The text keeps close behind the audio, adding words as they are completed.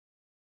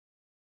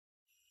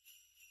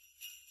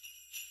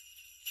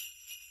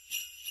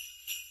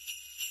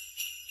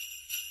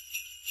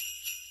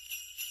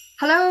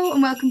Hello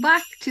and welcome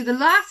back to the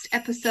last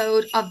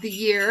episode of the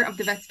year of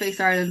the Vet Space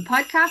Ireland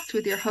podcast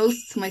with your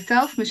hosts,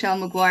 myself, Michelle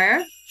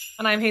Maguire.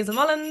 And I'm Hazel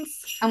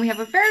Mullins. And we have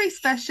a very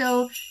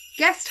special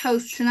guest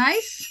host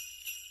tonight.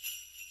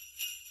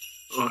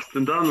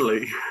 Austin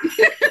Donnelly.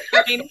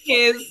 In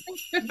his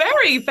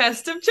very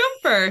festive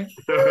jumper.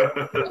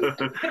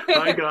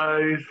 Hi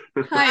guys.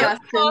 Hi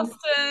Austin.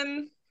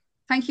 Austin.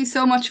 Thank you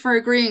so much for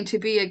agreeing to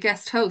be a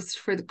guest host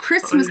for the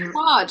Christmas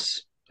pod.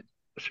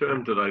 Sure,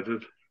 I'm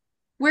delighted.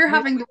 We'll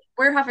have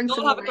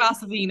a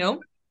glass of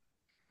vino.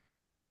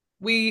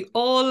 We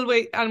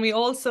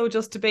also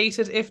just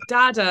debated if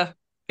Dada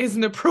is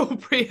an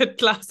appropriate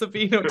glass of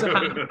vino to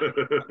have.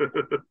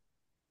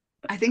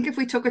 I think if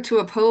we took it to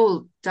a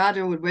poll,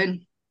 Dada would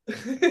win. I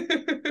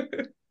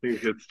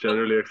think it's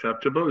generally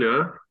acceptable,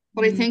 yeah.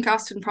 But I think,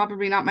 Austin,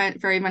 probably not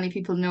very many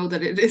people know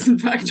that it is in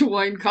fact a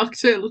wine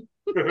cocktail.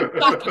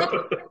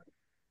 Oh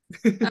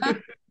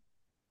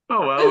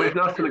well, we've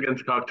nothing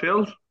against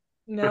cocktails.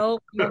 No,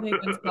 nothing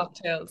against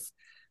cocktails.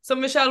 So,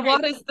 Michelle,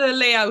 what is the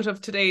layout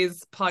of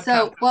today's podcast?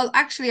 So, well,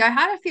 actually, I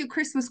had a few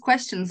Christmas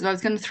questions that I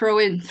was going to throw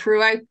in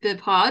throughout the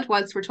pod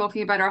whilst we're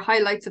talking about our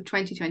highlights of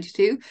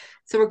 2022.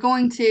 So we're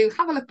going to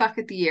have a look back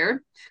at the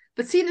year.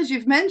 But seeing as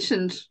you've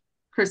mentioned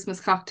Christmas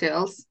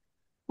cocktails,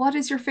 what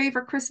is your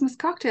favourite Christmas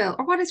cocktail?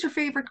 Or what is your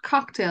favourite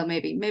cocktail,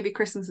 maybe? Maybe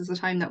Christmas is the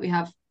time that we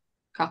have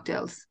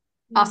cocktails.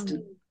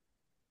 Austin.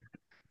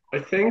 I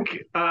think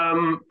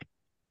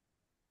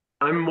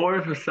I'm more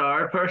of a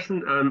sour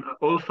person and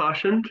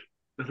old-fashioned.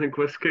 I think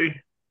whiskey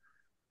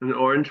and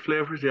orange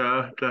flavours,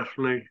 yeah,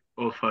 definitely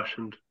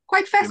old-fashioned.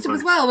 Quite festive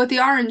as well with the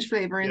orange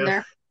flavour in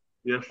there.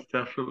 Yes,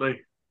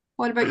 definitely.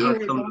 What about you,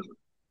 Hazel?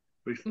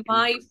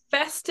 My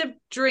festive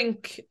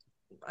drink,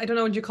 I don't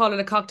know what you call it,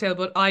 a cocktail,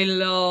 but I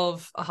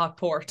love a hot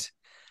port.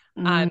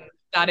 And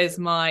that is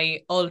my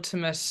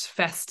ultimate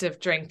festive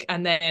drink.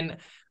 And then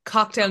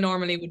cocktail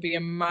normally would be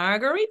a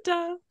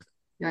margarita.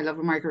 Yeah, I love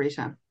a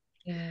margarita.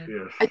 Yes.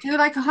 I do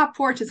like a hot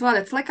port as well.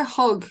 It's like a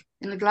hug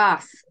in a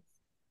glass.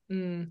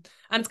 And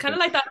it's kind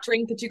of like that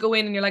drink that you go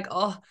in and you're like,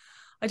 oh,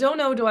 I don't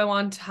know, do I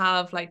want to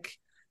have like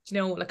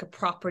a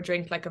proper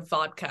drink like a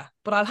vodka,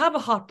 but I'll have a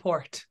hot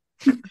port.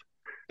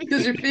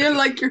 Because you feel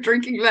like you're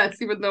drinking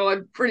less, even though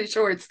I'm pretty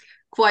sure it's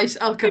quite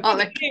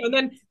alcoholic. And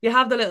then you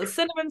have the little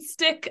cinnamon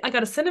stick. I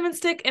got a cinnamon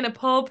stick in a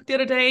pub the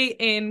other day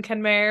in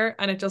Kenmare,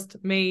 and it just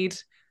made,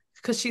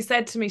 because she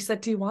said to me,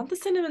 do you want the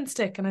cinnamon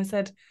stick? And I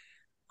said,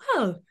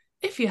 well,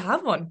 if you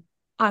have one,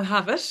 I'll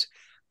have it.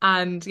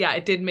 And yeah,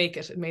 it did make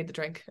it. It made the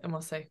drink, I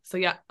must say. So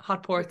yeah,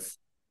 hot ports.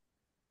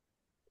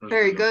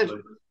 Very good.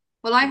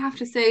 Well, I have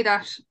to say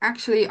that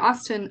actually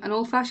Austin, an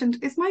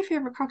old-fashioned is my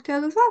favourite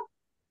cocktail as well.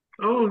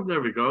 Oh, there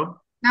we go.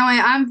 Now,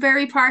 I am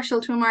very partial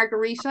to a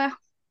margarita,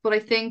 but I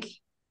think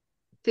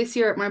this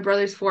year at my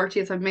brother's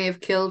 40th, I may have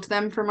killed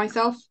them for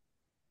myself.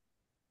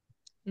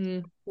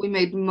 We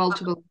made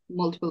multiple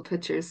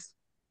pictures.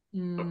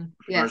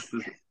 Yes.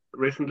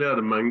 Recently had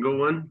a mango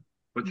one,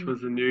 which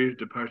was a new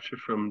departure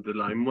from the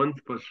lime ones,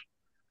 but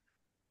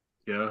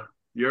yeah,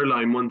 your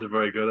lime ones are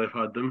very good. I've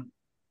had them.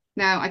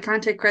 Now, I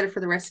can't take credit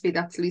for the recipe.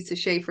 That's Lisa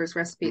Schaefer's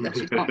recipe that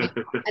she taught me.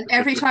 And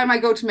every time I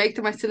go to make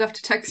them, I still have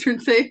to text her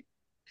and say,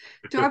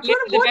 do I put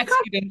a vodka?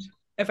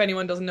 If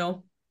anyone doesn't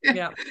know.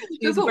 Yeah.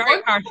 She's Does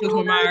very partial to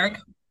a marg.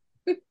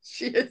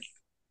 She is.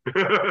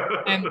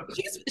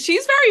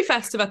 She's very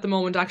festive at the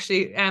moment,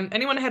 actually.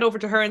 Anyone head over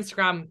to her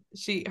Instagram.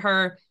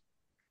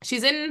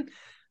 She's in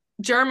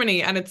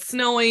Germany and it's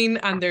snowing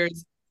and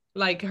there's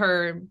like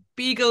her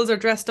beagles are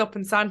dressed up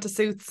in Santa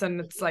suits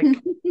and it's like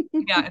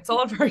yeah, it's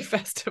all very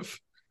festive.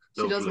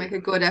 She does make a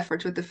good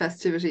effort with the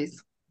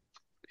festivities.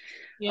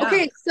 Yeah.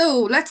 Okay,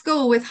 so let's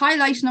go with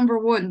highlight number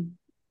 1.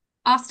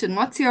 Austin,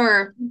 what's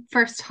your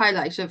first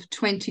highlight of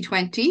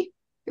 2020?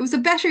 It was a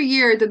better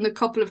year than the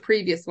couple of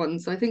previous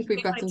ones, so I think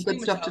we've got some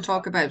good stuff to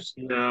talk about.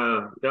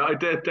 Yeah,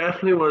 it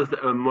definitely was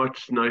a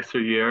much nicer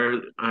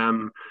year.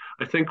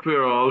 I think we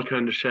were all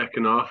kind of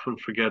shaking off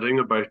and forgetting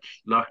about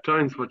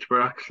lockdowns, which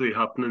were actually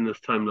happening this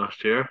time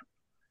last year.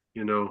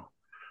 Yeah.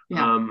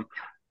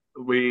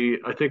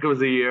 I think it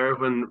was a year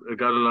when we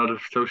got a lot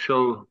of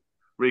social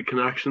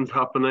reconnections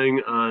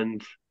happening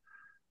and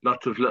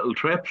lots of little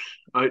trips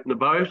out and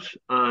about.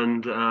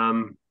 And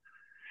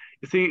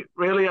you see,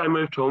 really, I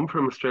moved home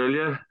from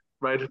Australia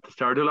right at the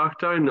start of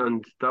lockdown,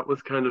 and that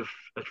was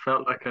it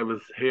felt like I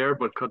was here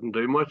but couldn't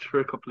do much for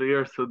a couple of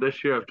years. So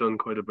this year I've done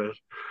quite a bit.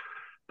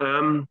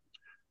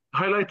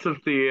 Highlights of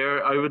the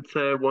year, I would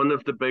say one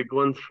of the big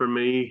ones for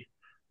me,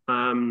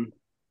 that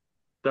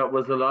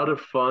was a lot of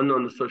fun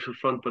on the social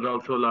front, but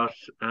also a lot,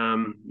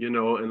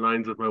 in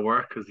lines with my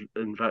work as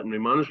in veterinary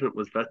management,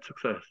 was Vet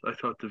Success. I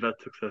thought the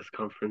Vet Success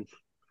conference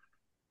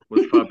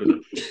was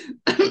fabulous.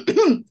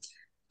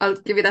 I'll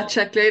give you that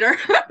check later.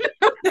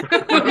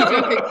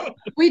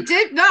 We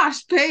did not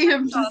pay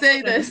him to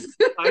say this.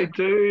 I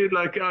do.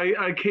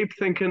 I keep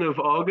thinking of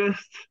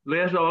August,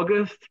 late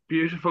August,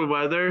 beautiful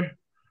weather,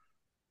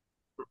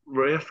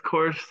 race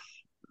course,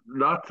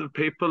 lots of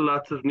people,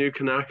 lots of new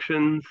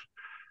connections,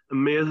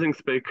 amazing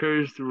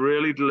speakers,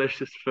 really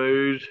delicious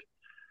food.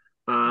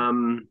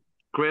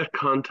 great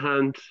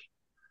content.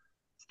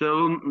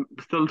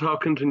 Still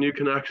talking to new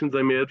connections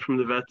I made from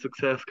the Vet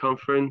Success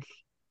Conference.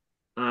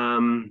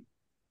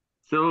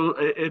 So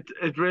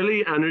it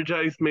really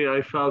energized me,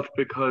 I felt,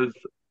 because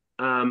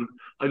I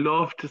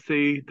love to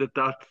see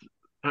that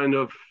kind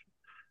of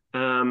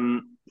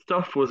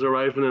stuff was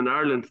arriving in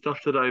Ireland, stuff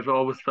that I've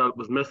always felt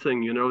was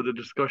missing, the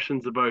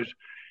discussions about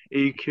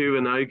EQ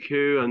and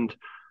IQ, and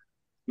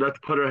let's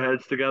put our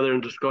heads together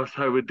and discuss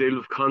how we deal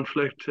with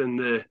conflict in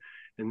the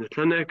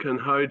clinic,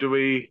 and how do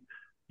we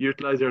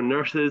utilize our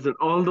nurses, and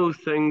all those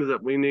things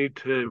that we need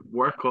to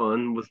work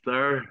on was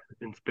there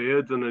in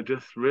spades, and I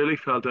just really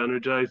felt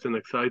energized and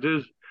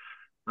excited.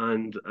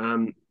 And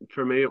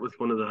for me, it was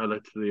one of the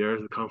highlights of the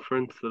year, the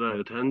conference that I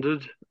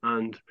attended,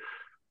 and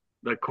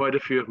like quite a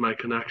few of my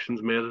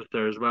connections made it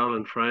there as well,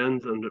 and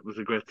friends, and it was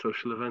a great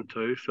social event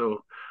too.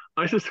 So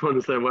I just want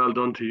to say well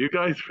done to you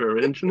guys for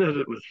arranging it.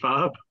 It was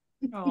fab.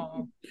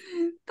 Oh,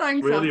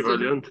 Thanks, Really Austin.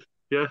 brilliant.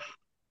 Yes.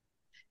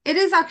 It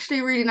is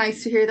actually really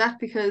nice to hear that,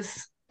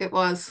 because it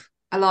was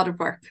a lot of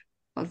work,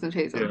 wasn't it,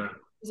 Hazel? Yeah.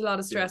 there's a lot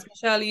of stress.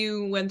 Michelle,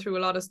 you went through a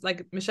lot of,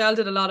 like, Michelle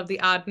did a lot of the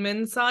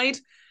admin side,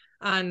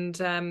 and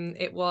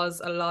it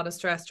was a lot of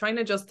stress trying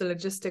to adjust the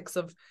logistics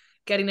of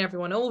getting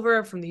everyone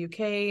over from the UK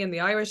and the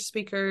Irish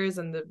speakers,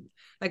 and the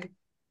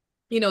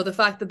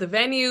fact that the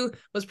venue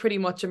was pretty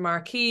much a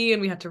marquee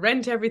and we had to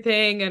rent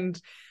everything, and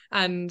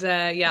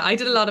I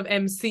did a lot of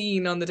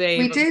emceeing on the day.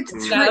 We did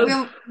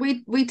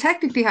we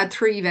technically had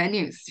 3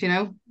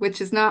 venues,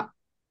 which is not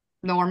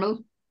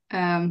normal.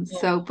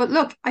 But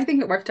look, I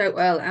think it worked out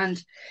well,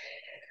 and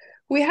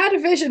we had a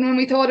vision when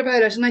we thought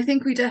about it, and I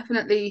think we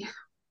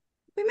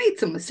made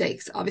some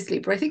mistakes, obviously,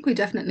 but I think we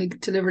definitely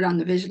delivered on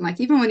the vision. Like,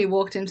 even when you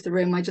walked into the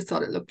room, I just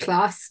thought it looked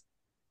class.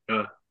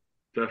 Yeah,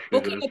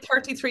 definitely. Booking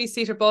a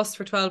 33-seater bus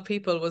for 12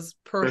 people was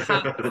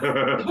perhaps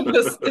a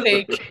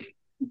mistake.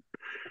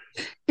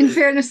 In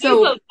fairness,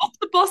 though, book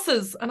the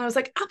buses, and I was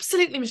like,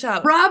 absolutely,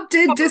 Michelle. Rob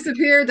did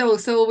disappear, though,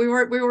 so we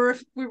were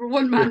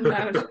one man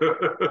down.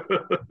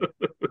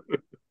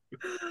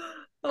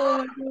 Oh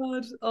my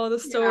god! Oh, the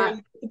story. Yeah.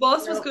 The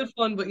bus was good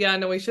fun, but yeah,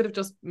 no, we should have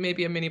just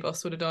maybe a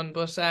minibus would have done.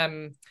 But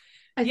I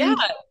think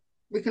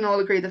we can all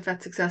agree that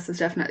Vet Success is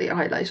definitely a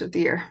highlight of the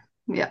year.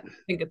 Yeah, I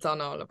think it's on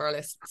all of our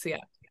lists. So,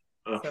 yeah,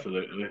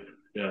 absolutely.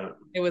 Yeah,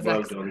 it was well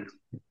excellent.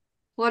 done.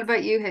 What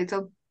about you,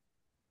 Hazel?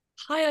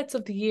 Highlights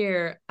of the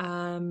year.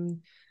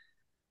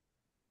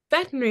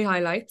 Veterinary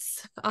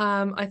highlights.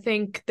 I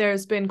think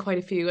there's been quite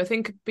a few. I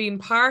think being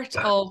part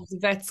of the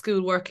vet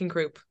school working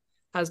group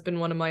has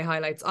been one of my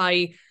highlights.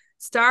 I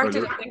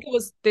started, I think it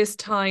was this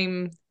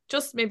time,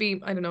 just maybe,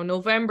 I don't know,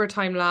 November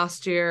time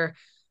last year,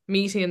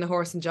 meeting in the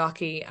Horse and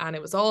Jockey, and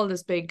it was all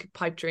this big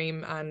pipe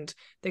dream, and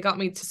they got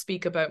me to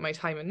speak about my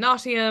time in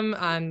Nottingham,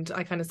 and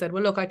I kind of said,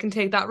 well, look, I can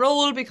take that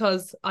role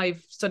because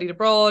I've studied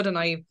abroad and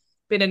I've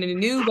been in a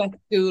new vet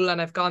school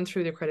and I've gone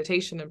through the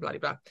accreditation and blah, blah,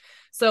 blah.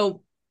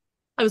 So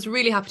I was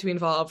really happy to be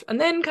involved.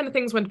 And then kind of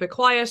things went a bit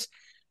quiet,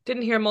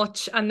 didn't hear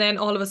much, and then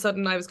all of a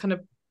sudden I was kind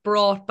of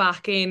brought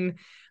back in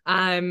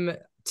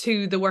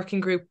to the working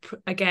group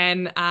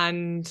again,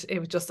 and it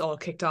was just all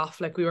kicked off.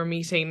 Like, we were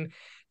meeting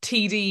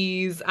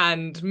TDs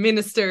and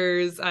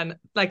ministers, and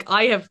like,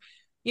 I have,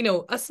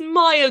 a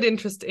mild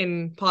interest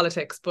in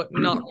politics, but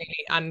not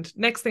really. And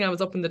next thing, I was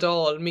up in the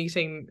Dáil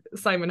meeting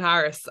Simon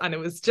Harris, and it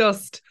was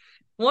just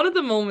one of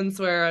the moments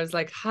where I was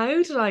like,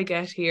 how did I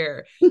get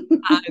here?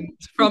 And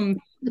from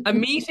a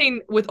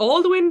meeting with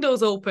all the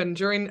windows open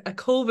during a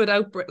COVID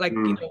outbreak, like,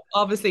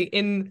 obviously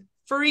in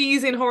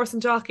freezing Horse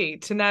and Jockey,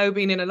 to now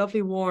being in a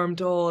lovely warm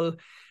Dáil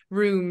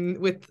room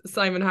with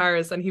Simon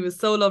Harris, and he was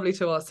so lovely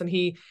to us, and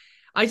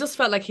I just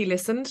felt like he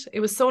listened. It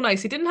was so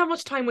nice. He didn't have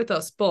much time with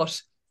us,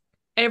 but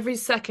every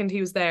second he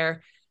was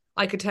there,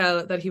 I could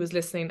tell that he was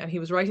listening, and he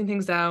was writing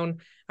things down,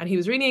 and he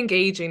was really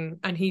engaging,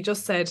 and he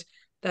just said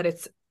that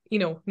it's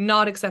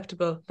not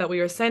acceptable that we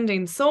are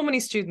sending so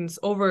many students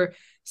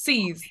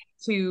overseas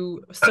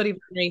to study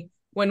veterinary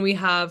when we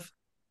have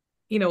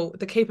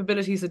the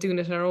capabilities of doing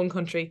it in our own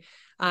country.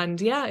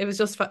 And yeah, it was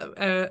just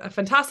a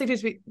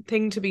fantastic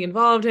thing to be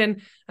involved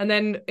in. And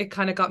then it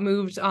kind of got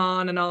moved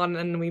on,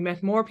 and we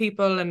met more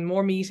people and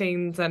more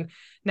meetings. And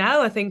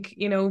now I think,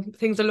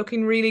 things are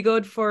looking really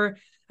good for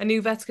a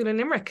new vet school in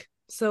Limerick.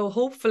 So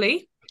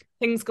hopefully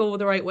things go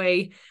the right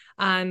way.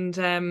 And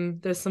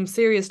there's some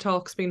serious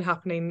talks been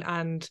happening.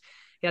 And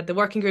yeah, the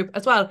working group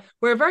as well.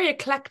 We're a very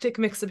eclectic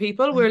mix of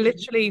people. We're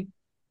literally,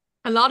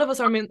 a lot of us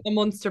are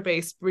Munster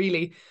based,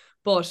 really.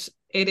 But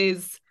it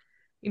is,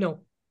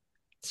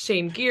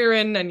 Shane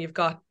Gearan, and you've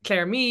got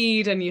Claire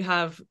Mead, and you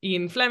have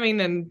Ian Fleming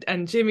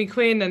and Jimmy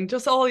Quinn, and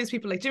just all these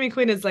people. Like, Jimmy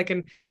Quinn is like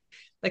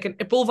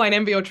a bovine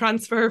embryo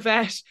transfer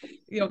vet.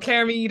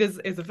 Claire Mead is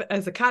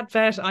a cat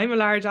vet. I'm a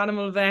large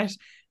animal vet.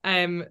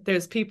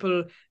 There's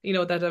people,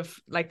 that have,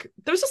 like,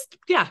 there's just,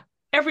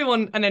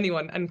 everyone and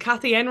anyone. And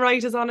Kathy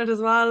Enright is on it as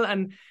well.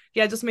 And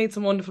yeah, just made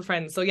some wonderful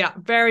friends. So yeah,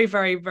 very,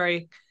 very,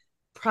 very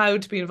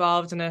proud to be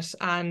involved in it.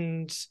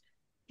 And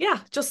yeah,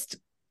 just,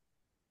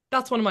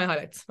 that's one of my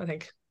highlights, I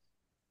think.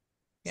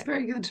 It's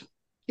very good.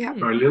 Yeah.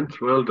 Brilliant.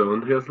 Well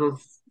done,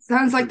 Hazel.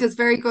 Sounds like there's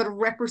very good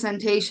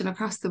representation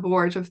across the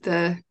board of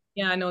the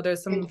Yeah, I know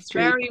there's some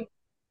industry. very,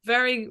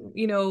 very,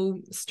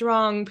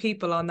 strong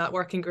people on that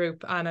working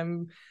group, and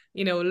I'm,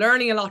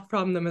 learning a lot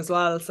from them as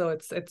well. So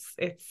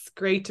it's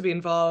great to be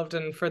involved,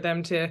 and for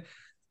them to,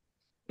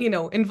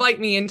 invite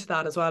me into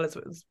that as well.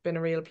 It's been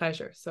a real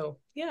pleasure. So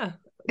yeah,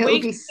 It'll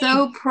wait. be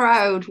so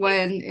proud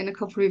when in a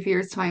couple of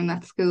years' time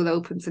that school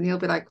opens and he'll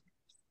be like,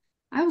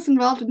 I was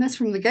involved in this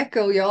from the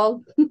get-go,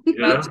 y'all. Well,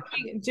 Yeah.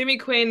 Jimmy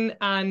Quinn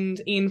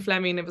and Ian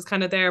Fleming, it was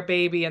kind of their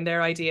baby and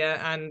their idea,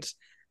 and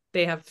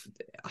they have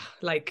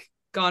like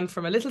gone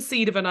from a little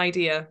seed of an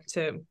idea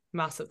to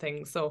massive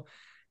things. So,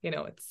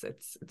 it's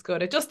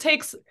good. It just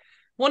takes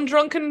one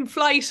drunken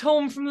flight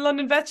home from the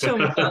London Vet Show.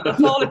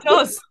 That's all it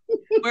does.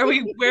 Where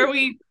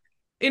we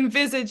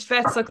envisaged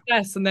vet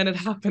success, and then it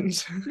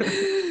happened.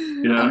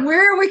 Yeah. And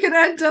where we could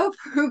end up,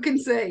 who can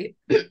say?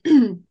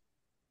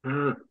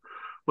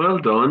 Well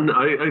done.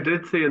 I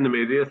did see in the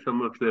media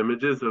some of the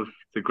images of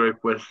the group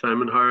with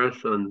Simon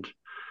Harris, and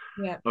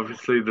Yeah.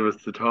 obviously there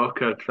was the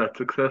talk at Vet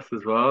Success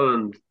as well,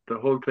 and the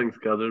whole thing's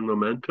gathering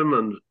momentum,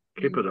 and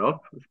keep it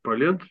up. It's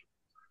brilliant.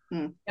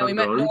 Yeah, Well we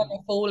met done. Norma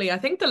Foley. I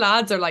think the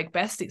lads are like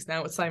besties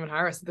now with Simon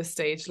Harris at this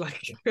stage. Like,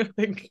 I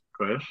think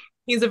Great.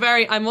 he's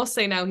I must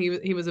say now,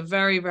 he was a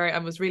very, very, I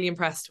was really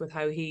impressed with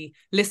how he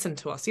listened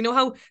to us. You know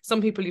how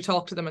some people, you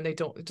talk to them and they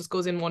don't, it just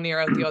goes in one ear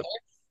out the other.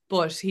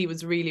 But he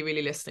was really,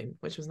 really listening,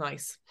 which was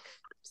nice.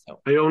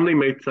 So I only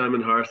meet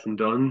Simon Harris in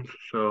Duns,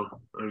 so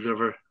I've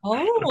never.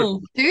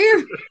 Oh, Do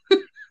you?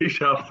 He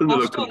shops in the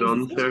Gosh, local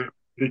Duns. Duns here.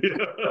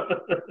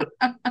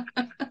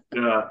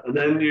 Yeah, and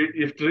then you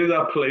have to do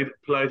that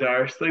polite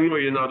Irish thing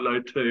where you're not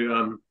allowed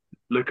to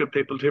look at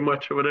people too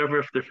much or whatever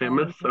if they're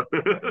famous. So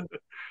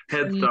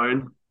heads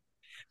down.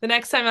 The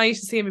next time I used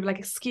to see him, he'd be like,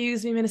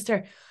 "Excuse me,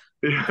 Minister."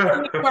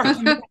 Yeah.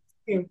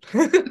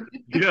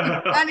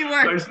 Yeah.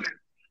 Anywhere.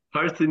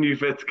 How's the new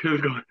vet school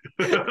going?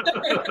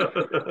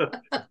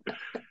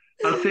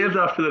 I'll save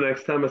that for the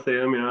next time I see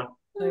him, yeah.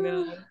 I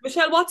know.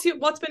 Michelle,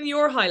 what's been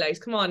your highlight?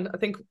 Come on, I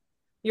think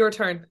your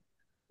turn.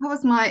 What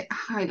was my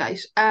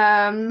highlight?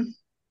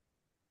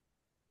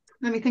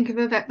 Let me think of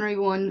a veterinary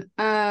one.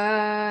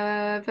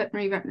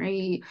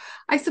 Veterinary.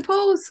 I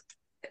suppose,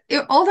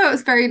 although it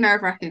was very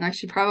nerve-wracking, I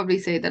should probably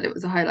say that it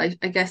was a highlight.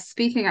 I guess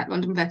speaking at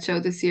London Vet Show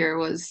this year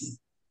was,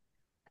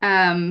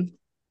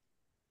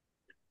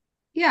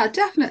 yeah,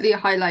 definitely a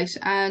highlight.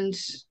 And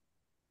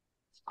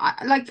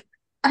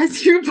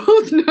as you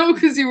both know,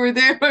 because you were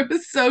there, I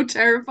was so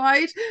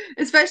terrified,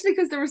 especially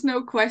because there was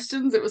no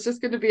questions. It was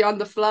just going to be on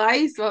the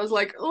fly. So I was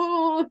like,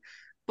 oh.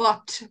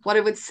 But what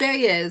I would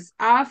say is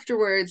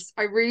afterwards,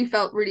 I really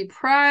felt really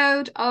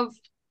proud of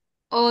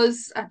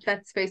us at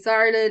Vet Space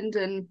Ireland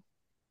and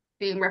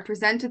being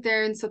represented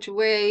there in such a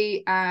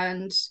way.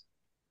 And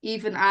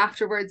even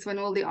afterwards, when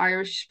all the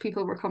Irish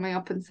people were coming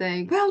up and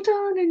saying, well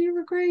done, and you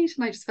were great.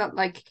 And I just felt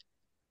like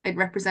I'd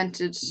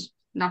represented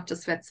not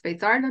just Vet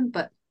Space Ireland,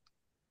 but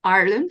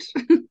Ireland.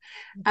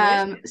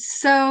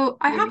 So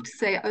I have to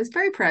say, I was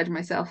very proud of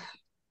myself.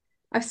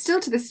 I still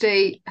to this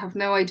day have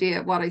no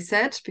idea what I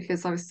said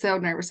because I was so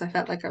nervous. I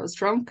felt like I was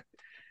drunk.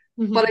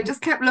 But I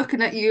just kept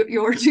looking at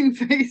your two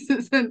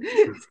faces, and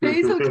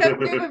Hazel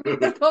kept giving me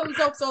the thumbs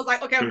up. So I was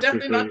like, okay, I'm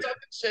definitely not talking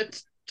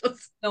shit.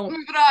 Just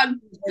move it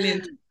on.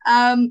 Brilliant.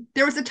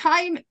 There was a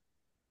time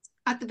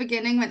at the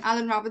beginning when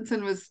Alan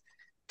Robinson was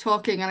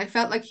talking, and I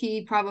felt like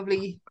it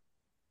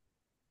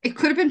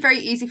could have been very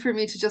easy for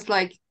me to just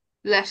like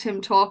let him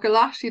talk a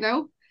lot,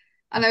 And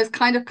I was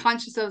kind of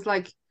conscious. I was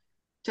like,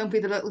 don't be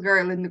the little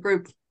girl in the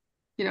group,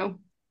 Does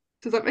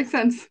that make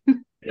sense?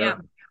 Yeah.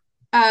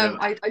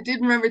 I did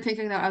remember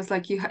thinking that. I was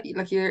like, you have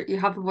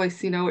a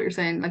voice, you know what you're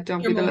saying, like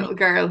don't be the little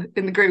girl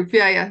in the group.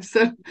 Yeah.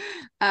 So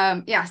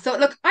so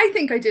look, I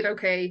think I did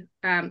okay.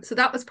 So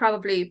that was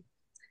probably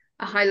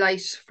a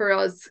highlight for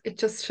us. It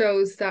just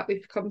shows that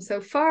we've come so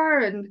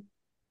far, and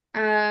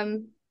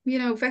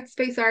Vet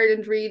Space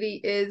Ireland really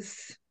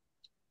is,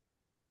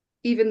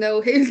 even though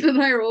Hazel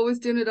and I are always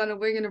doing it on a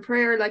wing and a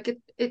prayer, like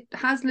it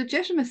has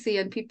legitimacy,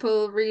 and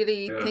people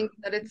really think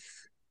that it's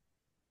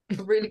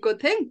a really good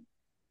thing.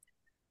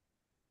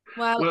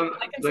 Well,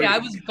 I can say I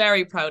was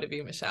very proud of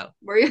you, Michelle.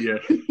 Were you?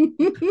 Yes.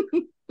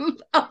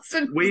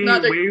 Austin, we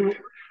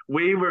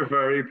were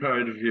very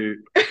proud of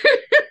you.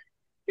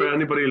 For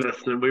anybody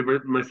listening,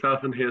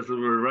 myself and Hazel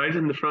were right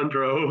in the front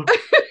row.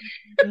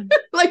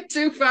 Like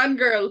two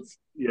fangirls.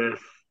 Yes.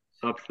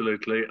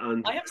 Absolutely.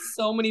 And I have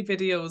so many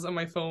videos on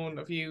my phone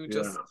of you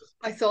just.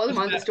 I saw them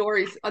on the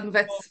stories, on the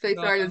Vet Space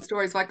Ireland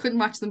stories, so I couldn't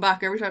match them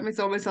back. Every time I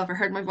saw myself, I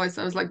heard my voice,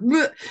 I was like,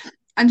 bleh.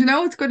 And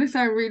what's going to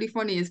sound really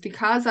funny is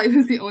because I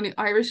was the only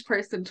Irish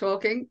person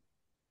talking.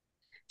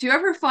 Do you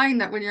ever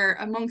find that when you're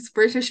amongst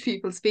British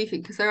people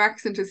speaking, because their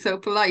accent is so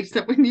polite,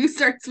 that when you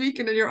start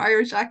speaking in your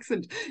Irish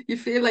accent, you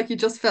feel like you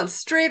just fell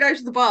straight out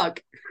of the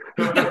bog?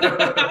 You're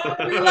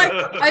like,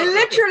 I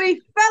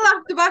literally fell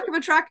off the back of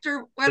a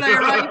tractor when I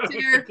arrived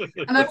here,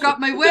 and I've got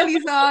my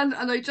wellies on,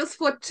 and I just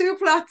put 2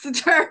 plats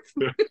of turf.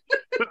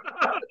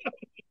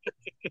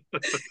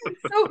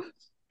 So,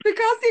 because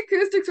because the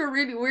acoustics were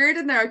really weird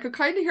in there, I could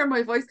kind of hear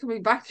my voice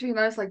coming back to me, and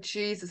I was like,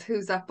 Jesus,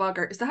 who's that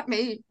bugger? Is that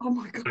me? Oh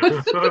my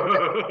God.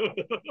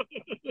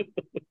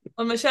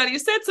 Well, Michelle, you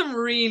said some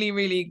really,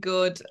 really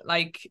good,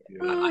 like,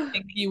 I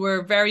think you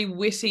were very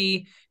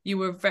witty.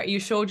 You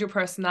showed your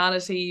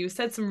personality. You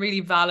said some really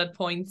valid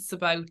points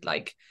about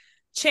like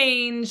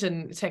change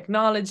and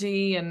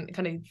technology and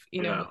kind of,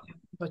 you know,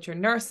 what your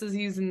nurses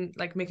using,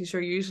 like making sure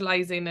you're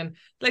utilizing, and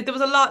like there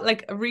was a lot,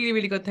 like really,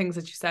 really good things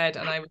that you said,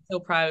 and I was so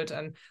proud.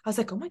 And I was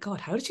like, oh my God,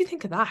 how did you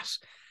think of that?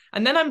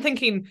 And then I'm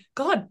thinking,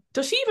 God,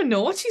 does she even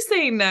know what she's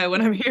saying now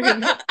when I'm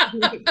hearing that?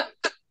 I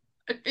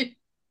mean,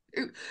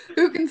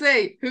 who can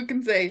say? Who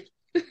can say?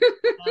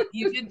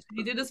 You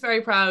did us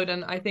very proud,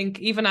 and I think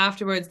even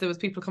afterwards there was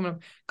people coming up,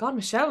 God,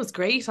 Michelle was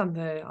great on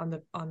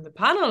the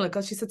panel.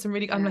 God, she said some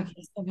really. I'm like,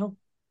 yes, I know.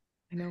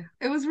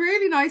 It was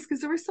really nice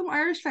because there were some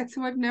Irish vets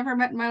who I'd never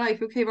met in my life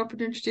who came up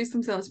and introduced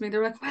themselves to me. They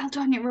were like, well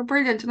done, you were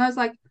brilliant. And I was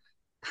like,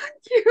 thank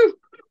you.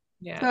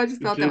 Yeah. So I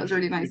just thought that was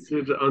really nice.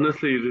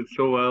 Honestly, you did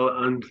so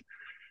well. And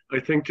I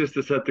think just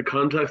to set the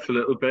context a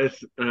little bit,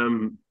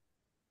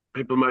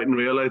 people mightn't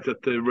realise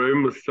that the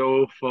room was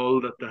so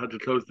full that they had to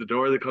close the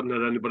door. They couldn't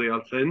let anybody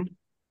else in.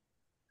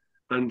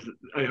 And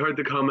I heard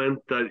the comment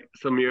that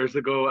some years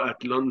ago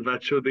at London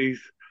Vet Show,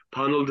 these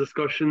panel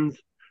discussions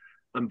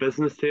and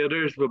business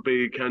theatres would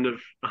be kind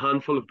of a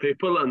handful of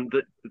people, and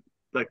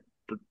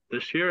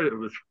this year it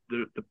was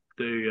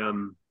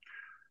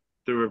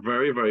they were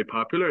very, very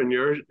popular, and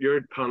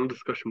your panel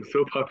discussion was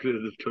so popular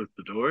that it closed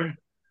the door.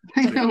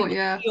 I know,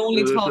 yeah.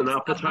 There's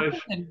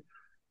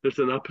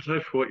an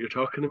appetite for what you're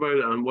talking about,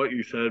 and what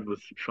you said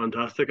was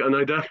fantastic, and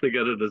I definitely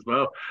get it as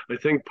well. I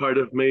think part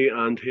of me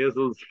and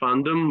Hazel's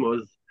fandom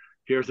was,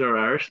 here's our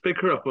Irish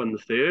speaker up on the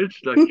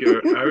stage, like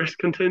your Irish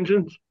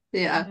contingent.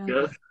 Yeah.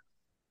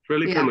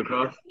 Really came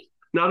across.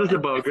 Not as a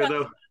bugger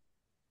though.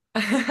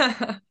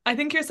 I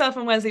think yourself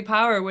and Wesley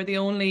Power were the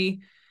only,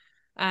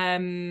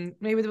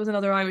 maybe there was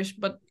another Irish,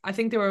 but I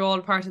think they were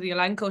all part of the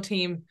Elanco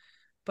team.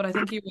 But I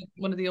think you were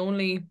one of the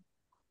only,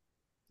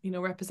 you know,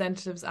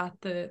 representatives at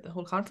the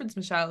whole conference,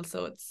 Michelle.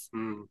 So it's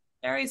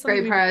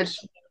very proud.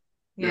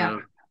 Yeah.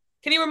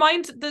 Can you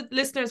remind the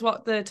listeners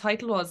what the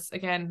title was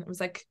again? It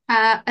was like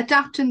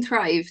Adapt and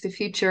Thrive, the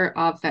Future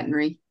of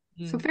Veterinary.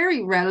 So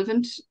very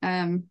relevant.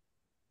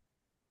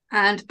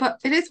 But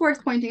it is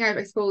worth pointing out,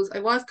 I suppose, I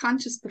was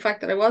conscious of the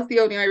fact that I was the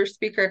only Irish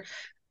speaker,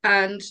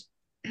 and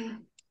the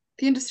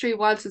industry,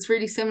 whilst it's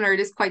really similar, it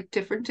is quite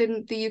different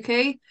in the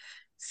UK.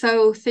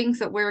 So things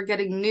that we're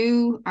getting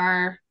new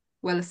are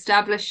well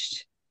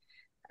established.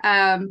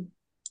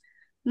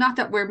 Not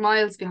that we're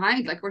miles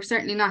behind, like we're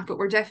certainly not, but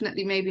we're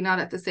definitely maybe not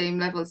at the same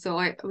level. So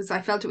I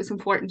felt it was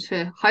important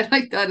to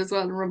highlight that as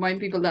well and remind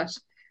people that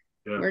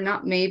we're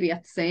not maybe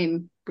at the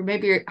same, we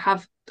maybe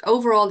have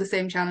overall the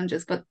same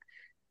challenges, but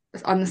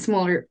on the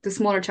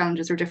smaller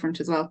challenges are different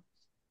as well.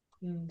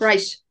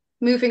 Right,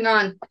 moving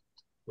on.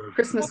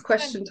 Christmas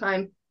question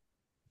time.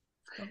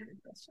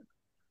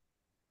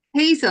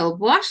 Hazel,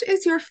 what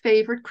is your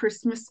favorite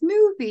Christmas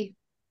movie?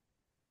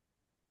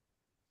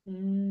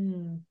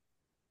 Oh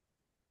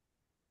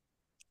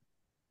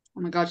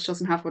my God, she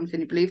doesn't have one.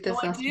 Can you believe this?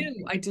 Oh,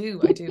 I do.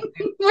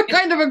 What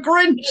kind of a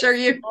Grinch are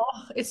you?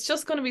 It's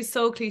just going to be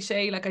so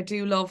cliche. Like, I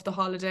do love The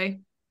Holiday.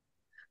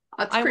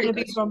 I want to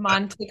be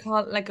romantic,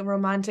 like a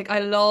romantic. I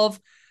love,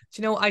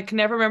 you know, I can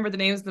never remember the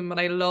names of them, but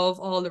I love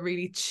all the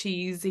really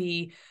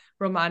cheesy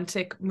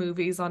romantic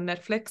movies on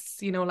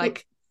Netflix. You know,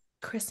 like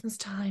Christmas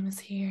Time is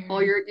here. Oh,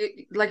 you're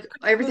like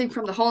everything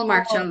from the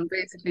Hallmark channel,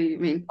 basically. You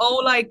mean?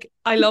 Oh, like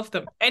I love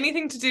them.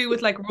 Anything to do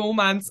with like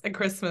romance and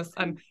Christmas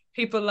and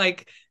people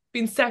like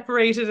being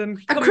separated and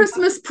a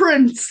Christmas back.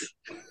 Prince.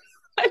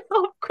 I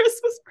love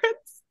Christmas Prince.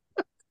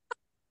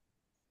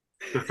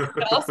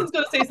 Austin's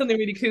going to say something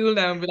really cool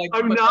now and be like,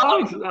 I'm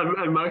not.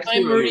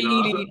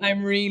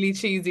 I'm really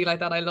cheesy like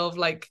that. I love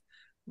like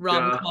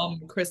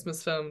rom-com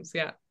Christmas films.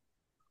 Yeah.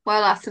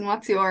 Well, Austin,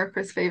 what's your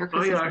favorite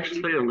Christmas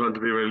movie? I'm going to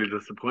be really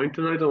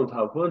disappointed. I don't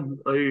have one.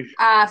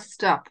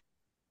 Stop.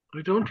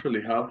 I don't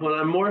really have one.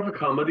 I'm more of a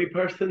comedy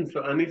person,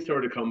 so any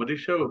sort of comedy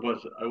show, but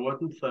I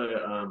wouldn't say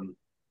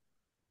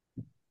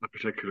a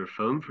particular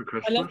film for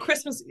Christmas. I love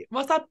Christmas.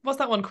 What's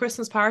that one?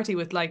 Christmas Party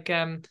with like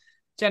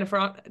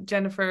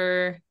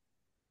Jennifer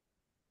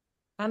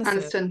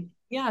Aniston.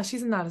 Yeah,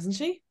 she's in that, isn't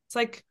she? It's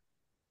like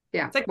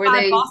it's like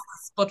Bad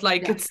Bosses, but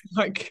like it's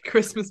like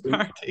Christmas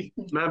Party.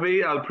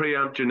 Maybe I'll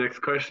preempt your next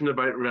question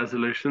about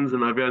resolutions,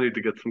 and maybe I need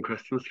to get some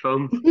Christmas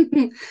films.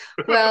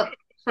 Well,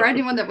 for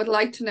anyone that would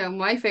like to know,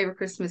 my favorite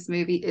Christmas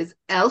movie is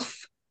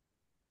Elf.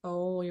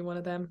 Oh, you're one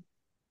of them.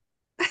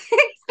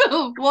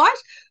 So what?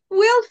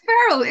 Will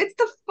Ferrell. It's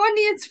the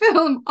funniest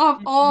film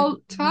of all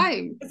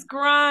time. It's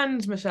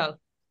grand, Michelle.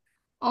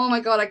 Oh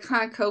my God, I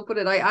can't cope with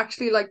it. I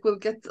actually will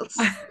get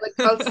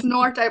I'll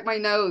snort out my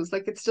nose.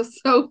 Like, it's just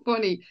so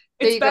funny.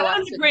 It's better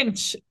than The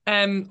Grinch.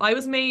 I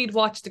was made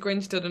watch The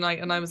Grinch the other night,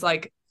 and I was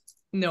like,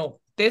 no,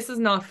 this is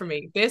not for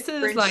me. This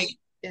is Grinch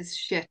is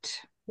shit.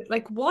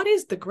 Like, what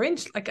is The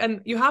Grinch? Like,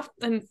 and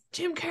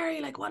Jim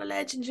Carrey, like, what a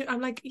legend.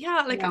 I'm like,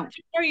 yeah, like Jim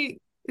Carrey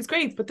is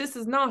great, but this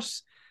is not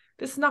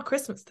this is not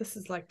Christmas. This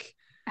is like.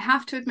 I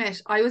have to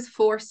admit, I was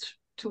forced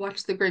to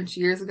watch The Grinch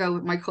years ago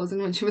with my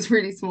cousin when she was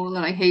really small,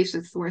 and I hated it.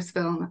 It's the worst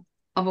film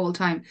of all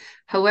time.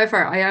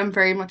 However, I am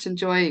very much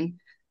enjoying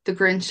The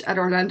Grinch at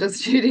Orlando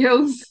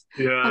Studios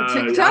on Yeah,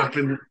 TikTok.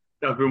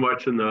 I've been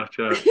watching that.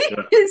 Yeah,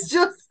 yeah. He's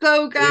just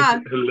so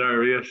gas. It's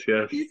hilarious.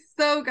 Yes, He's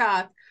so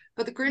gas.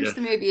 But The Grinch, yes.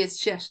 the movie, is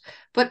shit.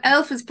 But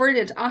Elf is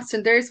brilliant.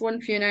 Austin, there's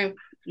one for you now.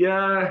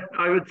 Yeah,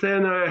 I would say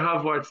now I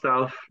have watched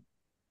Elf.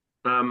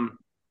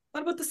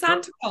 What about the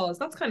Santa Claus?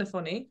 That's kind of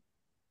funny.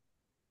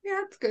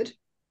 Yeah, it's good.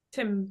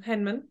 Tim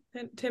Henman.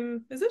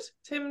 Tim, is it?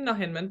 Tim, not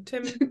Henman.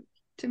 Tim.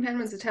 Tim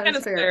Henman's a tennis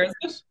Tennis player. player,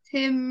 is it?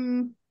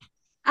 Tim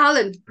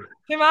Allen.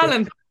 Tim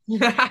Allen.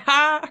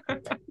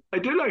 I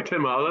do like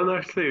Tim Allen,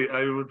 actually.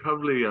 I would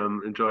probably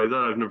enjoy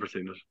that. I've never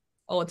seen it.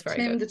 Oh, it's very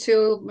Tim good. the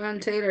Tool Man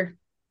Taylor.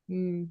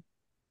 Mm.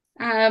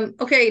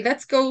 Okay,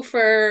 let's go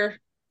for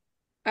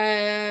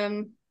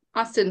Austin.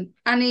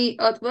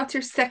 What's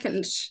your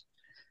second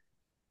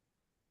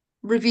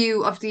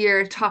review of the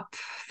year top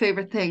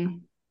favorite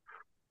thing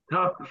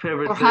Top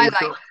favorite or thing.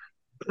 highlight?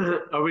 So,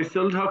 are we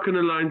still talking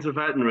in lines of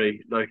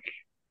veterinary? Like,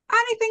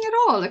 Anything at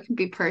all. It can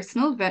be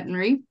personal,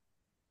 veterinary.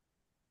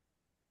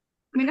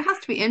 I mean, it has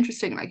to be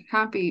interesting. Like, it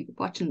can't be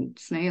watching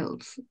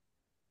snails.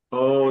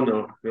 oh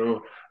no,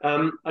 no.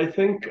 I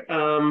think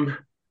I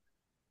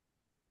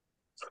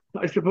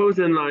suppose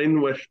in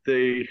line with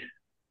the,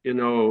 you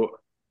know,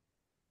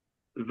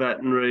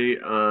 veterinary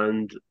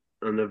and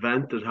an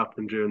event that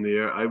happened during the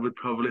year, I would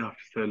probably have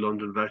to say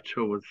London Vet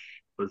Show was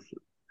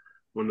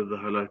one of the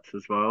highlights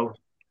as well.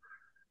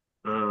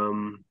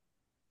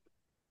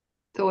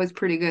 It's always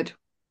pretty good.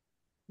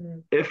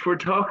 If we're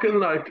talking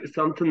like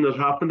something that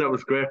happened that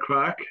was great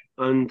crack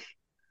and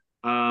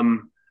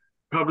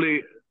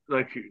probably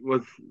like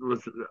was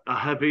a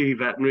heavy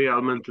veterinary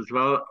element as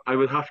well, I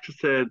would have to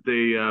say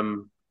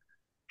the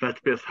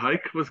vet-based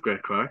hike was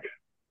great crack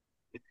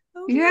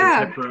Oh, in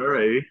Yeah,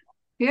 Tipperary,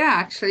 yeah,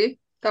 actually.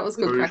 That was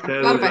good where we crack. I stayed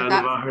forgot in about Glen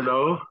of that.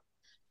 Aherlow. We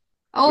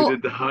Oh,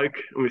 did the hike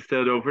and we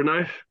stayed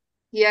overnight.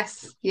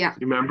 yes, yeah.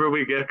 You remember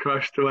we get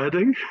crashed the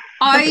wedding?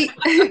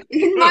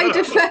 In my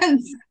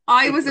defense,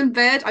 I was in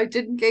bed. I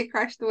didn't gate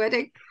crash the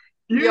wedding.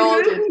 We You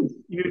all did. didn't.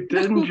 You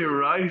didn't. No. You're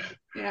right.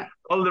 Yeah.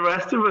 All the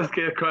rest of us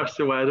gate crashed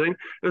the wedding.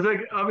 It was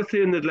like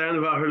obviously in the Glen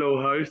of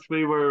Aherlow house.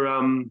 We were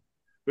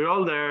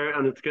all there,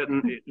 and it's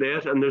getting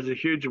late, and there's a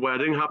huge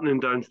wedding happening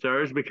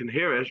downstairs. We can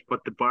hear it,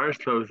 but the bar's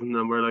closing,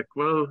 and we're like,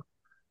 well,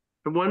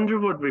 I wonder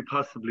would we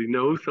possibly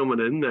know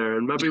someone in there,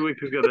 and maybe we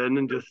could get in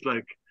and just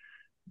like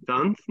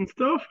dance and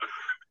stuff.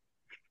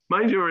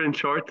 Mind you, were in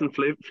shorts and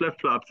flip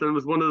flops, and it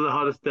was one of the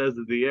hottest days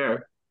of the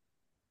year.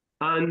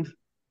 And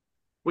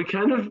we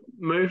kind of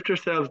moved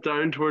ourselves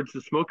down towards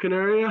the smoking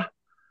area.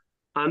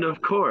 And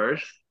of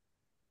course,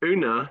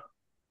 Una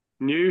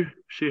knew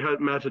she had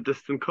met a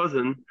distant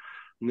cousin.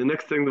 And the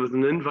next thing, there was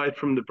an invite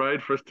from the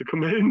bride for us to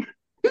come in.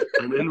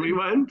 And in we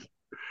went.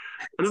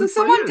 And it So was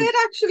someone brilliant.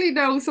 did actually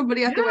know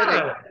somebody at the wedding.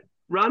 Yeah,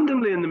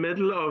 randomly in the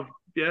middle of,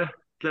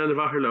 Glen of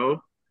Aherlow.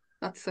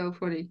 That's so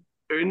funny.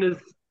 Una's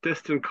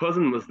distant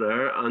cousin was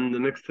there. And the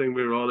next thing,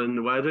 we were all in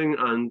the wedding.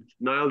 And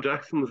Niall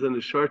Jackson was in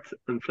his shorts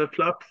and flip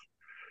flops.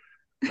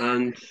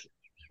 And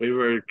we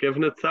were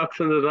giving it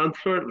socks on the dance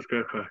floor. It was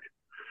great crack.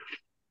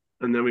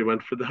 And then we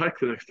went for the hike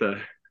the next day.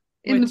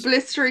 In the Which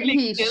blistering really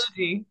heat. killed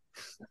you.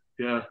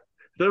 Yeah.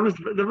 There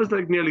was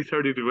like nearly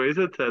 30 degrees,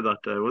 I'd say, that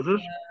day, was it?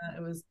 Yeah,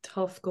 it was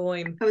tough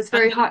going. It was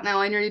very hot now.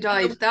 I nearly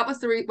died. That was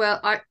the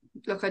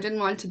I didn't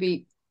want to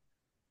be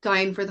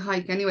dying for the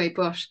hike anyway,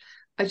 but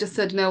I just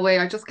said no way.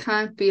 I just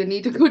can't be. I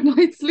need a good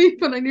night's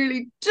sleep, and I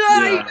nearly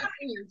died.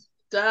 Yeah.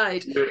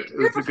 Died. It The year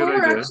was a good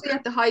before, idea. actually,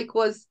 at the hike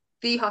was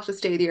the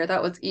hottest day of the year.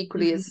 That was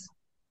equally as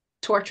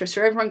torturous.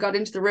 Sure, everyone got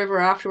into the river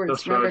afterwards.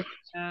 That's right.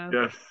 Yeah.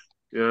 Yes.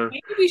 Yeah.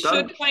 Maybe we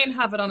should That, try and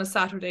have it on a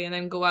Saturday and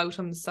then go out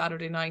on the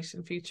Saturday night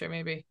in future,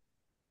 maybe.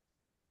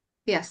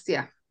 Yes,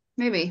 yeah,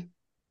 maybe.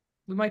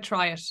 We might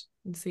try it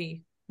and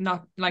see.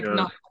 Not Yeah.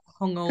 not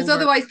hungover. Because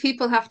otherwise,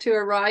 people have to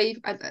arrive,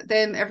 and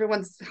then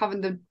everyone's having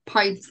the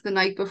pints the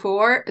night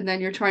before, and then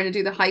you're trying to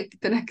do the hike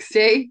the next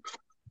day.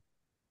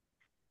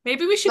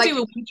 Maybe we should Like-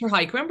 do a winter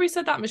hike. Remember you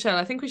said that, Michelle?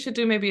 I think we should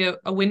do maybe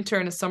a winter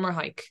and a summer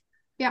hike.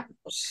 Yeah.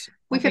 But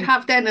We I could think-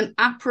 have then an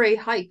après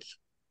hike.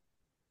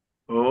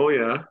 oh,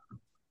 yeah.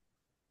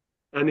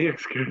 Any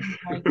excuse.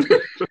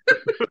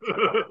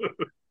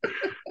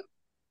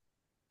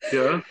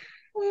 Yeah.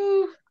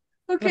 Oh,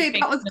 okay, Okay.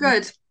 that was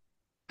good.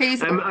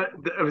 Hazel. I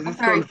was just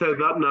sorry. going to say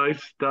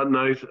that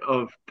night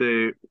of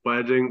the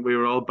wedding, we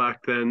were all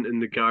back then in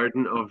the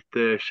garden of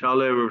the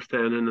chalet we were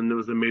staying in, and there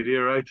was a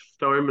meteorite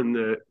storm, and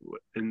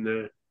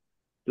the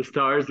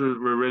stars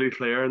were really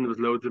clear, and there was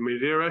loads of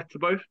meteorites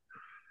about.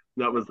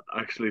 That was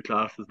actually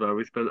class as well.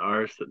 We spent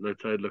hours sitting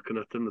outside looking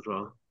at them as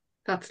well.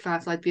 That's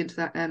class. I'd be into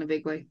that now in a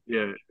big way.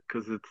 Yeah,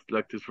 because it's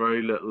like there's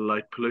very little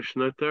light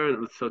pollution out there, and it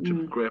was such a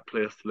Mm. great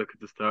place to look at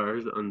the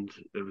stars, and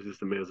it was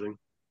just amazing.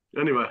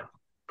 Anyway,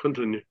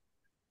 continue.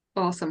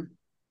 Awesome.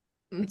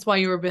 That's why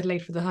you were a bit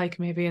late for the hike,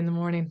 maybe in the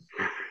morning.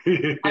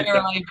 I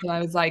arrived and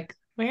I was like,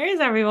 Where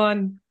is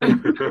everyone?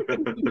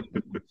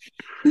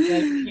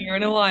 Here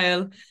in a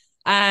while.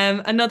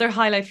 Another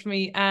highlight for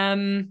me.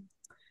 A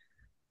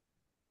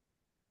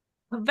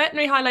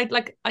veterinary highlight,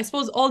 like I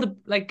suppose all the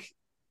like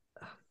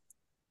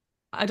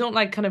I don't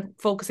like kind of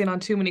focusing on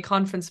too many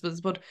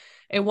conferences, but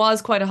it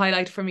was quite a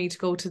highlight for me to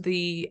go to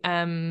the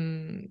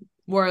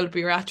World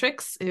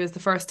Bariatrics. It was the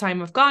first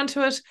time I've gone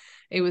to it.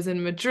 It was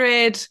in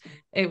Madrid.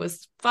 It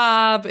was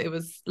fab. It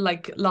was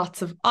like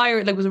lots of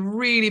Irish, like it was a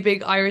really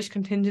big Irish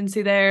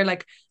contingency there.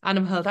 Like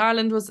Animal Health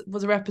Ireland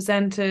was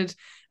represented.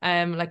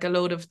 Like a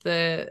load of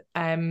the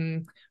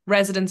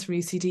residents from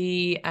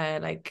UCD,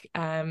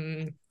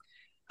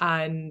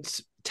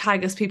 and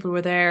Tagus people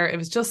were there. It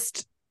was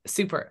just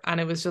super, and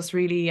it was just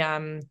really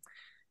it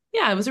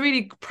was a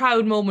really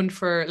proud moment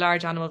for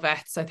large animal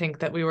vets. I think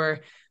that we were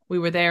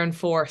there in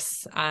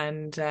force,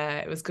 and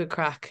it was good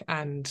crack,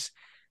 and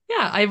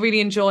yeah, I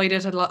really enjoyed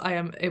it a lot.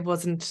 It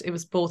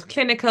was both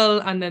clinical,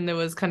 and then there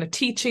was kind of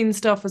teaching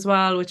stuff as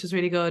well, which was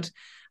really good,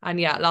 and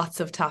yeah, lots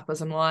of tapas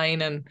and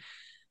wine, and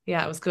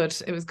yeah, it was good.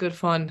 It was good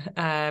fun.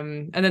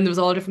 And then there was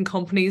all different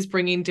companies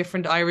bringing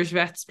different Irish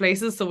vets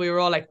places. So we were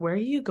all like, where are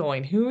you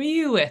going? Who are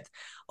you with?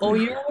 Oh,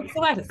 you're with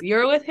Zoetis.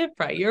 You're with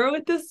Hipra. You're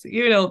with this,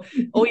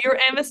 oh, you're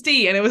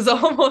MSD. And it was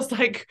almost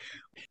like...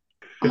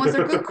 And was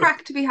there good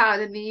crack to be had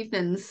in the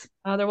evenings?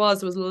 There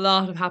was a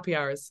lot of happy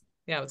hours.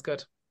 Yeah, it was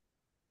good.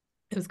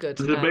 It was good.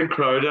 Was it a big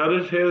crowd at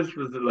it, Hayes?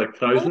 Was it like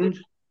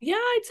thousands? Yeah,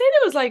 I'd say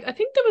there was I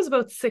think there was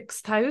about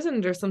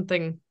 6,000 or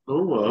something.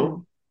 Oh,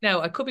 wow. No,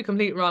 I could be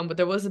completely wrong, but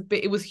there was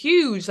it was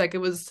huge. Like it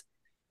was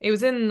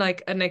in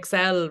like an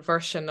Excel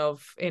version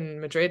in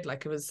Madrid.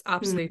 Like it was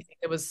absolutely,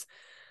 it was,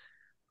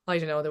 I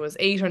don't know, there was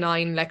 8 or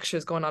 9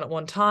 lectures going on at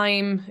one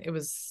time. It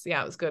was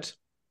good.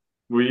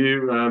 Were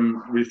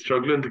you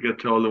struggling to get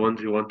to all the ones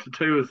you wanted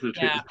to? Was it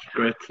a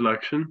great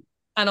selection?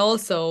 And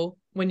also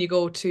when you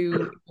go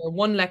to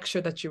one lecture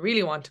that you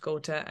really want to go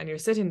to and you're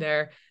sitting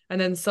there, and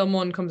then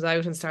someone comes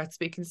out and starts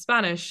speaking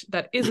Spanish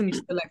that isn't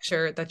the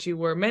lecture that you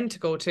were meant to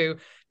go to,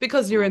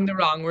 because you're in the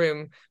wrong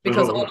room,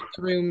 because all of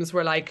the rooms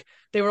were like,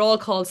 they were all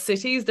called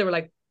cities. They were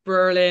like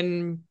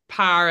Berlin,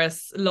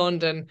 Paris,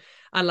 London,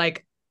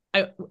 and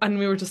and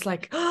we were just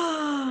like,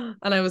 and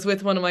I was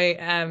with one of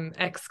my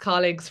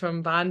ex-colleagues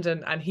from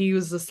Bandon, and he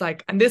was just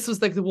like, and this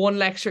was like the one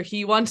lecture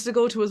he wanted to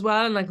go to as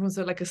well, and like it was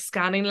like a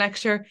scanning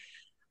lecture,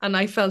 and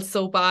I felt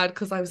so bad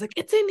because I was like,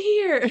 it's in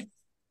here.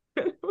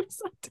 We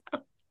sat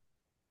down.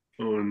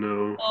 Oh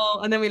no.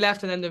 Oh, and then we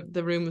left, and then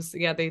the room was,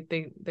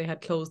 they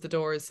had closed the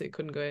doors so you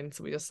couldn't go in,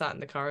 so we just sat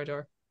in the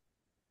corridor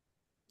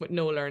with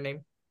no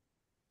learning.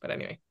 But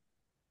anyway,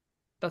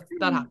 that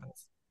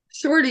happens.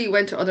 Surely you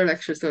went to other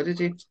lectures though, did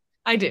you?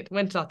 I did.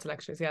 Went to lots of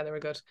lectures. Yeah, they were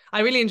good.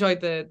 I really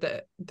enjoyed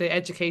the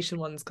education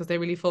ones, because they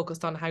really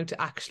focused on how to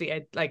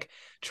actually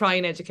try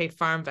and educate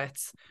farm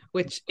vets,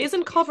 which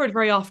isn't covered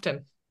very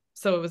often.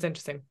 So it was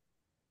interesting.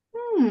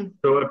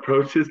 So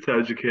approaches to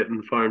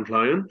educating farm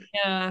clients?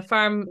 Yeah,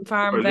 farm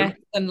vets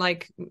and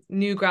like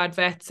new grad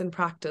vets in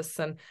practice,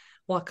 and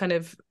what kind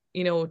of,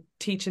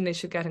 teaching they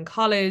should get in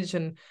college,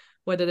 and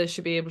whether they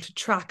should be able to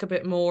track a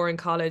bit more in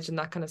college and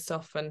that kind of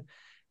stuff. And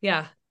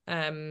yeah,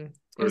 it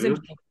was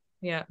interesting.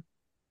 Yeah.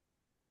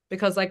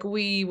 Because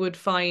we would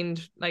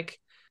find it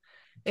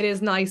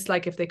is nice,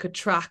 if they could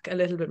track a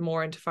little bit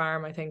more into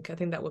farm. I think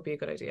that would be a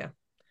good idea.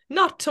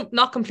 Not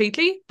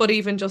completely, but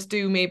even just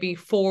do maybe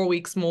 4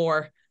 weeks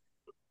more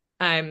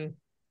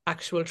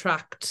actual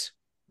tracked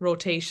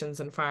rotations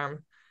in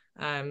farm.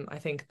 I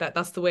think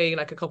that's the way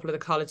a couple of the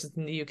colleges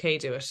in the UK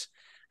do it.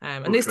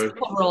 And they still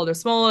cover all their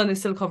small, and they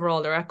still cover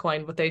all their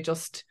equine, but they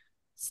just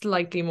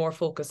slightly more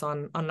focus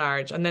on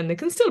large. And then they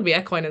can still be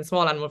equine and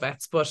small animal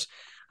vets, but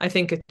I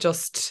think it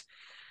just,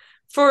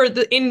 for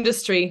the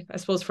industry, I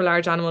suppose, for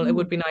large animal, it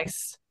would be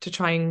nice to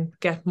try and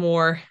get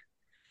more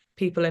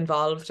people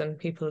involved and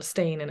people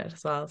staying in it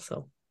as well.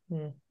 So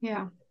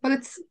yeah, well,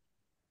 it's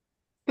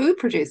food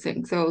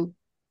producing, so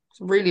it's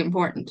really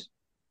important.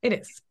 It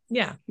is,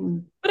 yeah.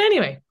 But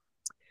anyway,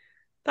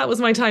 that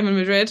was my time in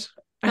Madrid.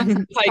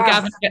 And by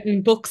Gavin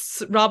getting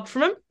books robbed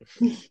from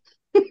him.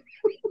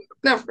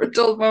 Never a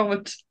dull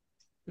moment.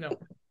 No.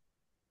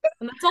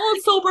 And that's all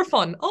sober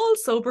fun. All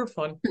sober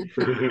fun.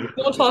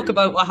 Don't talk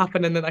about what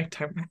happened in the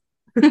nighttime.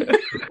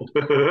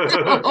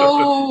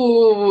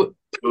 Oh.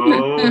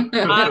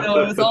 I know,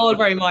 it was all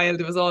very mild.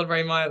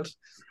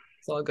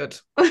 It's all good.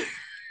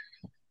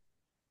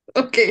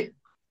 Okay.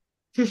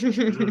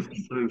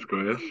 Sounds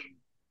great.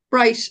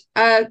 Right.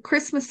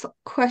 Christmas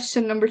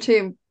question number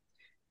 2.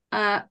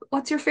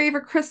 What's your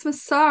favorite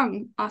Christmas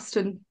song,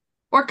 Austin?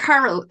 Or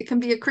carol? It can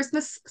be a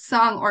Christmas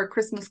song or a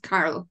Christmas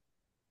carol.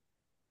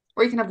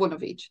 Or you can have one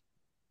of each.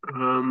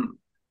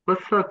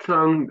 What's that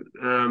song?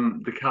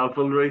 The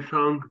cavalry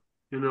song,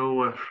 with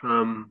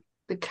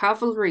the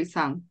cavalry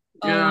song.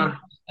 Yeah.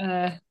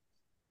 I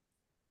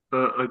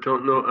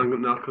don't know.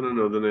 I'm not going to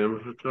know the name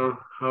of it though.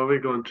 How are we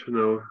going to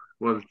know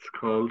what it's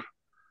called?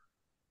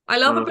 I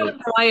love a bit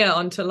of Mariah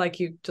until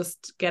you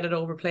just get it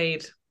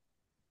overplayed.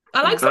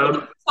 I like some of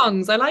the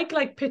songs. I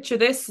like Picture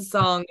This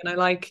song, and I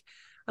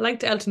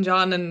liked Elton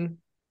John and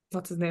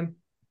what's his name?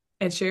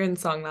 Ed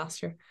Sheeran's song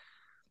last year.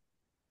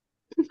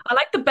 I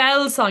like the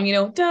Bells song, you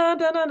know. Da,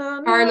 da, da,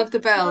 da, Carol da, of the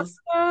Bells.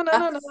 da, da,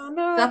 da, That's da,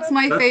 da, that's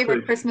my That's favorite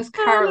it. Christmas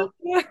da, carol.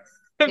 da.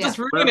 I'm Yeah. just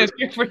ruining it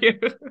here for you.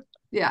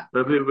 Yeah.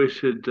 Maybe we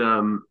should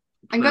I'm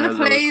play gonna a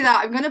little. play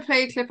that. I'm gonna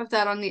play a clip of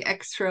that on the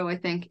extra, I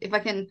think. If I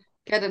can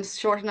get a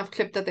short enough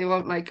clip that they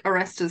won't like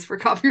arrest us for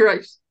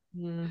copyright.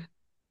 No,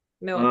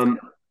 it's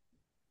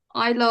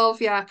I love,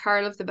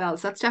 Carol of the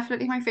Bells. That's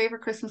definitely my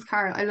favorite Christmas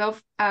carol. I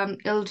love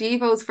Il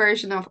Divo's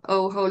version of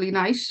Oh Holy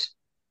Night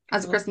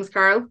as a cool. Christmas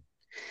carol.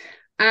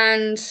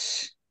 And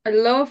I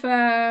love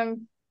the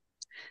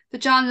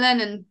John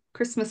Lennon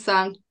Christmas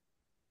song,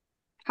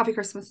 Happy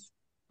Christmas,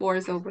 War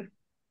is Over.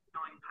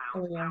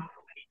 Oh yeah.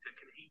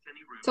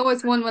 It's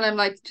always one when I'm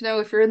like, you know,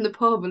 if you're in the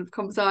pub and it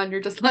comes on,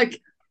 you're just like,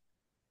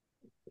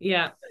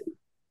 Yeah.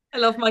 I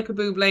love Michael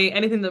Bublé.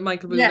 Anything that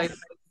Michael Bublé yes. does.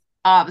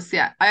 Obviously,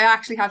 yeah. I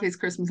actually have his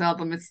Christmas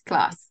album. It's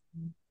class.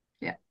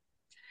 Yeah.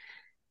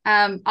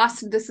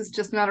 Austin, this is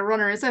just not a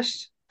runner, is it?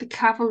 The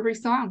Cavalry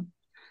song.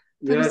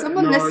 There'll be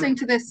someone listening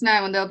to this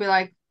now and they'll be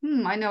like,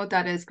 I know what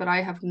that is, but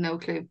I have no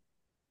clue.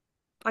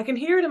 I can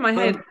hear it in my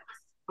head.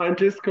 I'm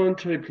just going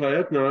to play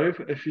it now,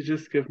 if you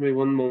just give me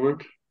one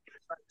moment.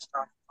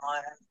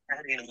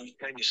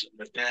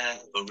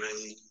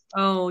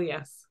 Oh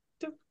yes.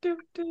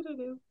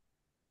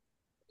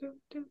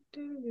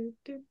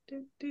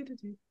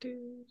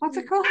 What's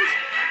it called?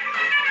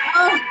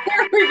 Oh,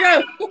 there we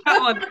go.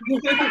 That one.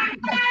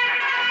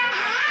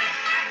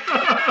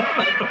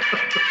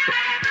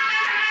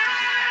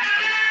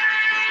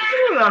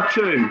 That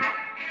tune.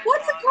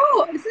 What's it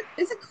called?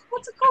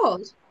 What's it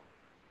called?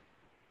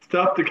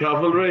 Stop the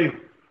Cavalry.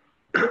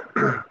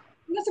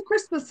 That's a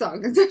Christmas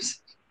song, is it?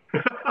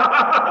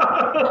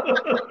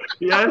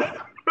 Yes.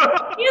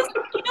 Yes,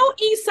 you know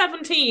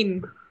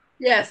E17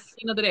 Yes.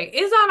 the other day.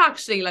 Is that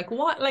actually like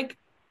what? Like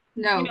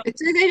No, you know,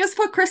 they just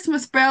put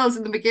Christmas bells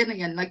in the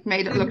beginning and like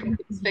made it look like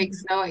it was fake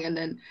snowing,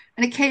 and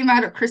it came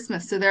out at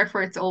Christmas, so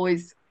therefore it's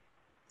always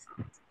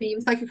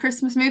seems like a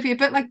Christmas movie, a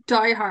bit like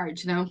Die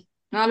Hard, you know,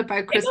 not about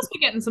it Christmas. must be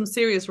getting some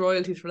serious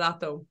royalties for that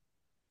though.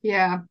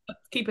 Yeah,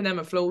 Keeping them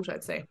afloat,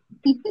 I'd say.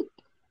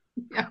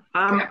 yeah.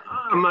 Can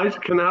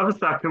I have a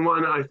second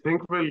one? I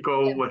think we'll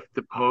go with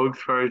the Pogues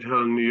Fairy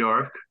Tale in New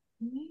York.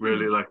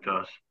 Really like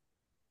that.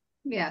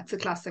 Yeah, it's a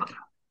classic.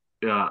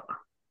 Yeah.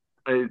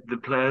 They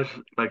play it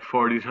like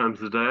 40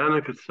 times a day and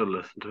I could still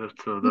listen to it,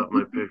 so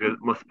that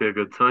must be a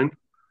good sign.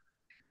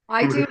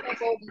 I do love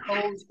all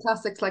the old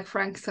classics like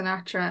Frank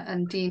Sinatra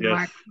and Dean Yes.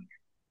 Martin.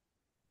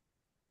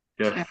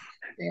 Yes. Yeah,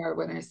 they are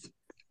winners.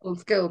 Old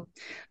school.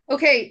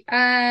 Okay,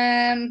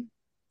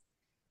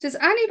 does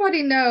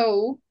anybody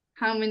know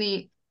how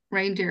many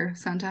reindeer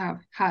Santa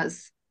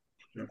has?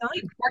 Nine.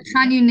 Or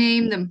can you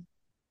name them?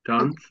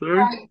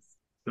 Dancer,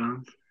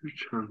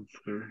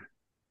 Chancer.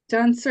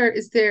 Dancer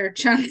is there.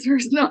 Chancer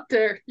is not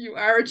there. You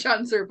are a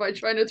chancer by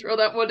trying to throw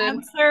that one in.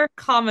 Dancer,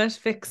 Comet,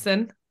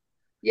 Vixen.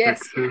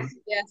 Yes, Vixen.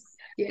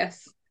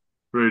 yes.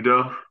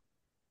 Rudolph.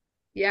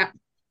 Yeah.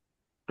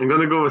 I'm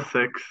gonna go with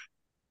 6.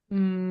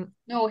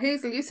 No,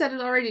 Hazel, you said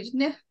it already, didn't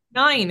you?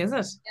 9, is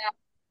it?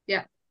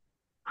 Yeah.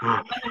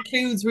 That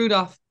includes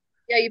Rudolph.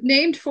 Yeah, you've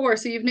named 4.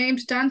 So you've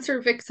named Dancer,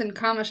 Vixen,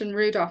 Comet, and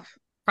Rudolph.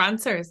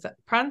 Prancer, is that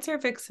Prancer,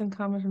 Vixen,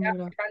 Comet, and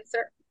Rudolph?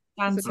 Prancer.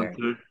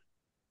 Dancer.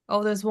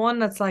 Oh, there's one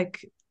that's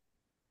like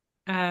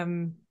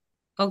oh,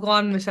 go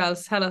on, Michelle,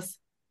 tell us.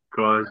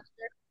 Go on.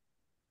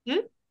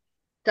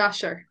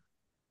 Dasher.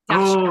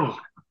 Oh.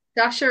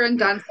 Dasher and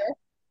Dancer.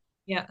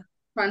 Yeah.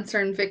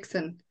 Prancer and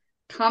Vixen.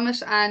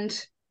 Comet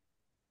and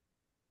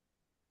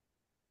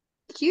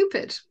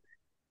Cupid.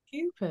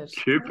 Cupid?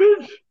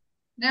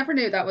 Never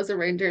knew that was a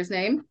reindeer's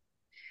name.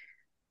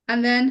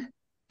 And then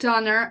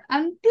Donner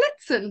and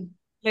Blitzen.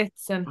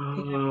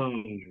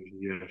 Oh,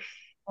 yes.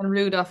 And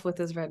Rudolph with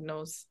his red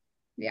nose.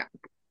 Yeah.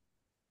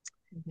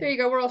 There you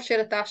go. We're all shit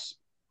at that.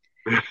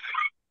 That's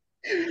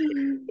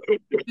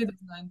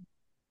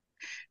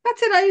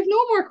it. I have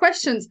no more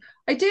questions.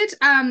 I did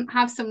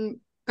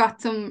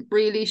got some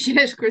really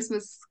shit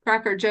Christmas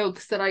cracker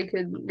jokes that I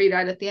could read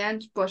out at the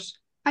end, but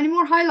any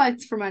more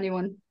highlights from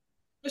anyone?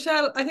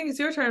 Michelle, I think it's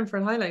your turn for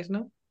a highlight,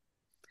 no?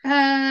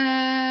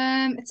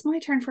 It's my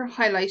turn for a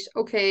highlight.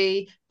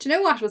 Okay. Do you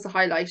know what was a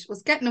highlight?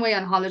 Was getting away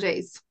on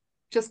holidays.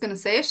 Just gonna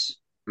say it.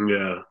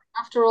 Yeah.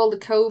 After all the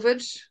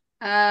COVID.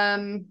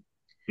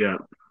 Yeah.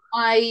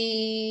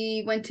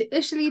 I went to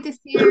Italy this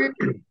year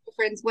for a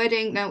friend's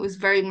wedding. Now it was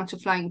very much a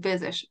flying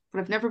visit, but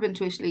I've never been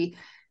to Italy,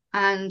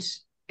 and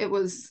it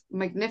was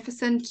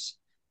magnificent.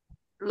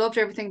 Loved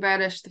everything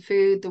about it, the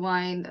food, the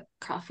wine, the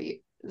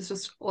coffee. It was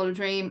just all a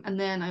dream. And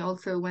then I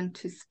also went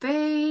to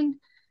Spain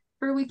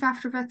for a week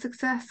after Vet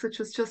Success, which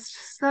was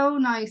just so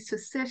nice to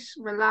sit,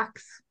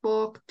 relax,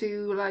 walk,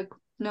 do like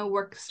no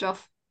work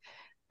stuff.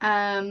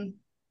 And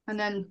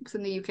then was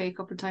in the UK a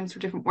couple of times for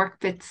different work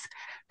bits.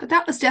 But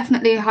that was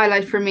definitely a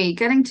highlight for me,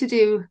 getting to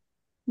do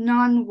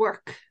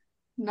non-work,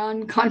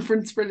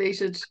 non-conference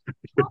related.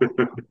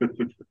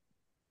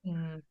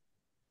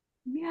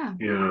 Yeah.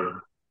 Yeah.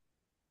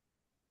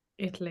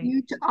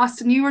 Italy.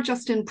 Austin, you were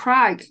just in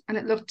Prague and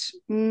it looked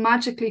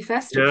magically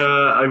festive.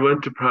 Yeah, I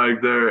went to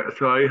Prague there.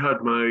 So I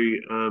had my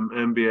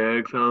MBA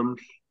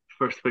exams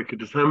first week of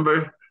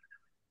December,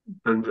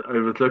 and I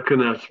was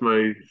looking at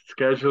my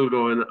schedule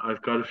going,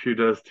 I've got a few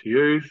days to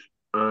use,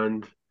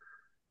 and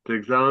the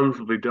exams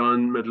will be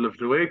done middle of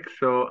the week.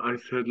 So I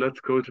said, let's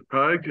go to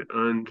Prague,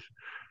 and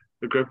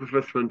a group of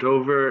us went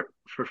over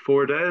for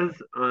 4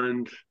 days,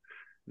 and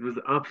it was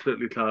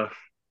absolutely class.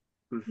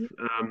 It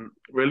was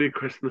really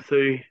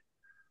Christmassy,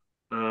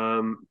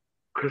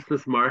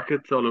 Christmas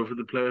markets all over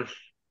the place.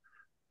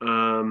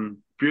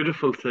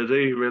 Beautiful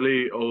city,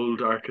 really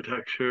old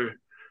architecture,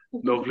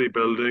 lovely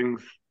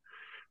buildings.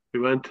 We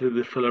went to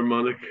the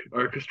Philharmonic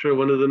Orchestra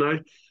one of the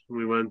nights.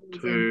 We went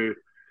Amazing. to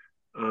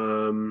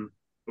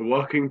a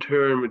walking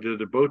tour, and we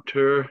did a boat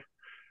tour,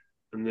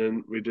 and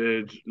then we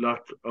did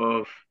lots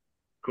of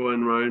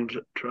going around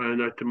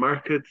trying out the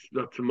markets,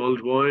 lots of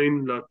mulled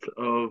wine, lots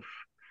of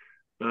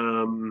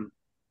um,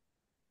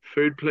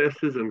 food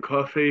places and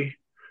coffee,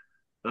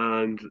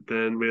 and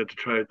then we had to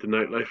try out the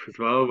nightlife as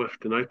well with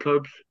the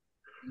nightclubs,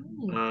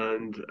 Mm.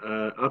 and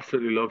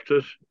absolutely loved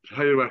it.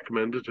 Highly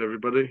recommend it to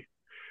everybody.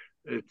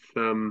 It's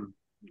a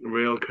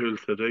real cool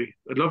city.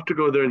 I'd love to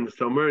go there in the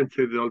summer and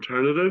see the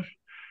alternative,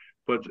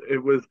 but it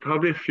was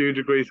probably a few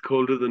degrees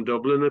colder than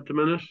Dublin at the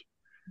minute.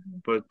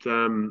 But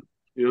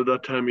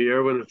that time of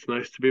year when it's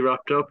nice to be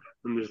wrapped up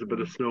and there's a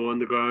bit of snow on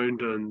the ground,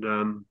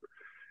 and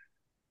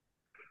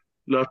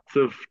lots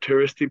of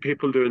touristy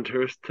people doing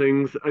tourist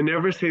things. I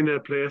never seen a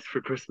place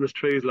for Christmas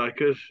trees like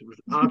it. It was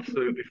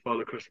absolutely full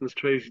of Christmas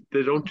trees.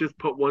 They don't just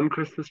put one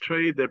Christmas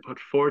tree, they put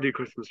 40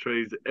 Christmas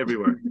trees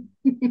everywhere,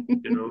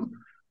 you know,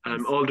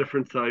 Nice. all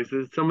different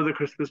sizes. Some of the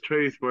Christmas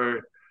trees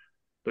were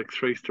like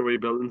three-story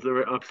buildings. They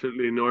were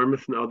absolutely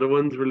enormous, and other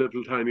ones were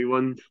little tiny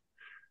ones,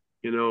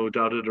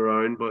 dotted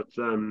around. But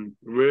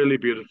really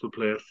beautiful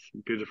place,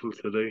 beautiful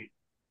city.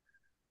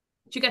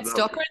 Did you get That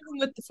stuck or anything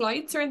with the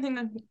flights or anything?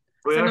 Is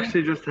we there no?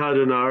 actually just had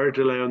an hour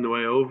delay on the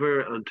way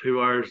over and 2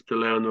 hours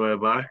delay on the way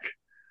back.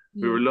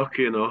 We were Mm.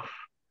 lucky enough.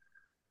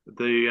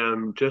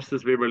 The just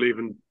as we were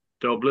leaving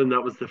Dublin,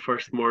 that was the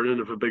first morning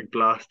of a big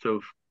blast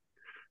of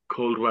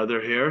cold weather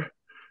here,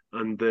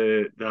 and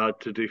they had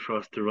to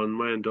defrost the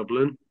runway in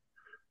Dublin.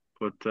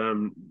 But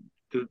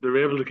they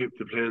were able to keep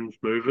the planes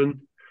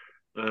moving.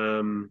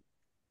 Um,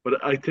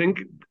 but I think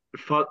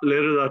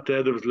later that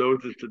day there was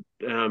loads of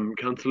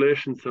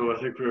cancellations, so I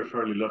think we were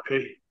fairly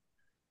lucky.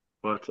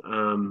 But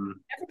Never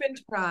been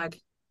to Prague.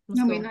 Must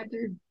No, me go.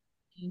 neither.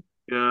 Mm.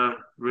 yeah,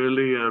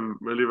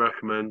 really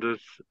recommend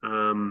it.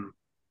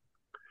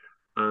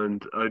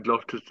 And I'd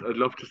love to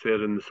see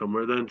it in the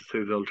summer then to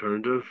see the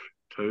alternative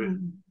too.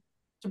 Mm.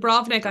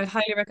 Dubrovnik,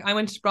 I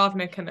went to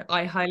Dubrovnik and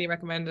I highly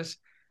recommend it. It's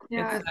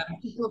Yeah,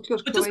 good,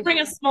 good but just Croatia. bring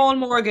a small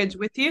mortgage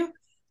with you,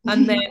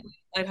 and then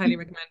I'd highly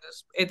recommend it.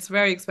 It's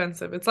very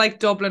expensive. It's like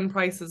Dublin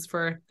prices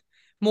for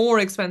more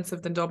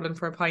expensive than Dublin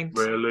for a pint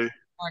Really,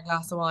 or a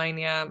glass of wine,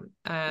 yeah.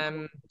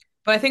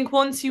 But I think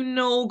once you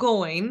know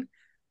going,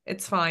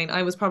 it's fine.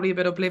 I was probably a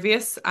bit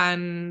oblivious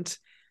and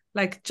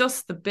like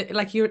just the bit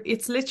like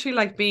it's literally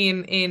like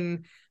being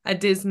in a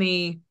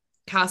Disney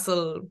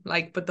castle,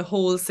 like but the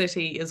whole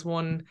city is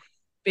one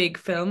big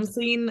film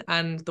scene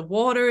and the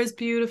water is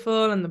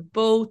beautiful and the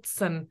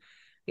boats and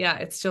yeah,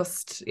 it's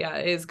just yeah,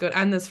 it is good.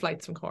 And there's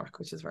flights from Cork,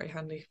 which is very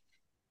handy.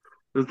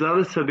 was that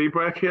a city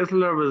break,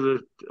 Hazel, or was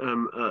it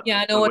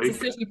Yeah, a no, it's a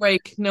week? city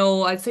break.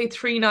 No, I'd say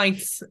 3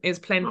 nights is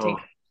Oh, plenty.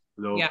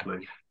 Yeah,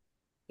 lovely.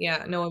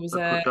 yeah, no, it was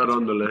I put that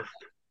on the list.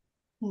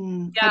 I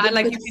yeah, and did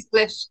like fit you to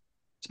Split.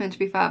 It's meant to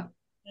be fab.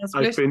 can I've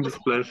split. been to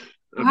Split.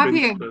 Oh, I've have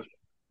been to you? Split.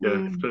 Yeah,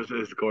 Mm. Split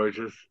is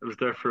gorgeous. I was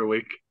there for a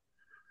week.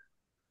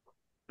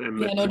 Yeah,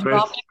 It's no, a great.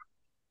 Dubrovnik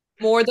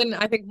more than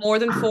I think more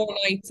than 4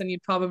 nights, and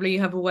you'd probably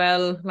have a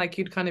well, like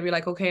you'd kind of be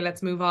like, okay,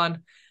 let's move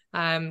on.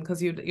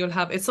 Because you'll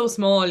have it's so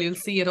small, you'll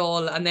see it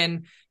all, and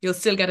then you'll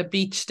still get a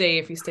beach day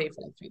if you stay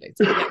for like 3 days.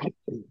 So yeah,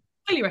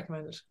 highly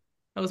recommend it.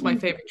 That was my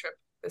Mm. favorite trip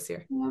this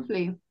year.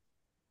 Lovely.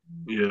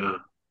 Yeah,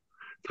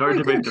 it's hard Very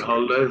to beat good. the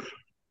holidays.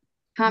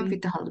 Can't Mm.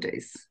 beat the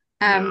holidays.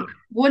 Yeah.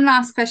 One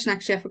last question,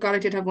 actually. I forgot I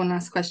did have one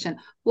last question.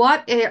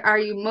 What are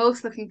you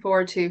most looking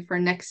forward to for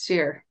next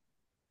year,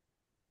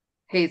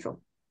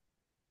 Hazel?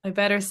 I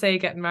better say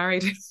getting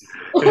married.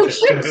 Oh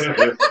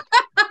shit!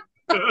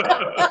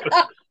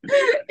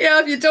 Yeah,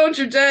 if you don't,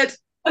 you're dead.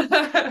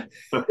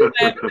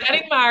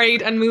 Getting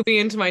married and moving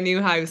into my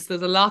new house.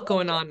 There's a lot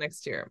going on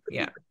next year.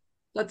 Yeah.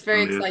 That's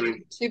very Amazing.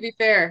 exciting. To be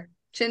fair,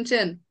 chin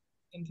chin.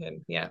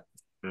 Yeah.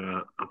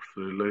 Yeah,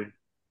 absolutely.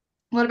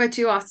 What about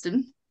you,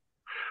 Austin?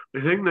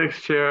 I think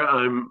next year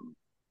I'm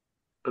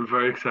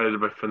very excited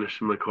about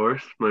finishing my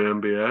course, my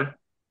MBA.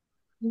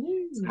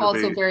 It'll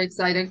Also be very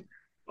exciting.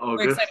 We're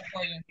August. excited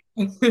for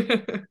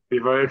you. Be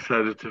very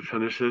excited to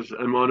finish it.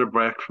 I'm on a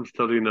break from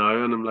study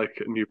now, and I'm like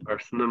a new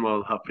person. I'm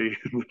all happy,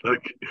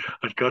 like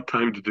I've got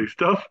time to do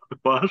stuff.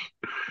 But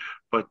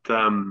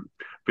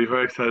be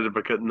very excited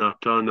about getting that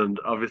done, and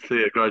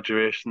obviously a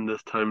graduation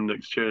this time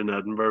next year in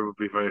Edinburgh would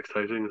be very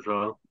exciting as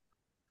well.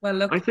 Well, I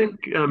look,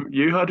 think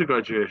you had a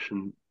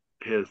graduation,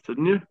 Hayes,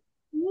 didn't you?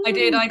 I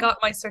did. I got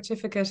my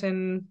certificate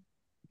in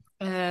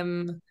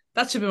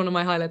that should be one of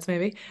my highlights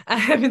maybe.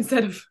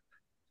 Instead of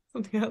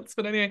something else.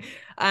 But anyway,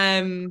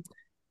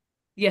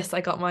 yes,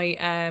 I got my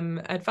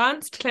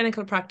advanced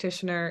clinical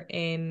practitioner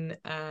in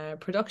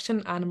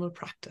production animal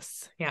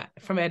practice. Yeah,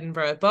 from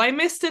Edinburgh. But I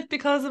missed it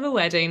because of a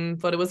wedding.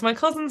 But it was my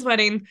cousin's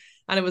wedding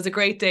and it was a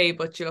great day.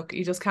 But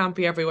you just can't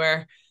be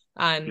everywhere.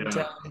 And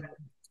Yeah. yeah,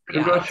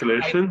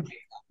 Congratulations.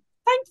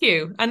 thank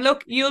you. And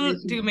look, you'll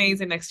do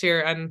amazing next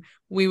year and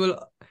we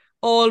will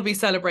all be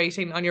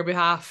celebrating on your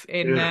behalf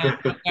in Yeah.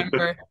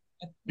 November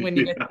when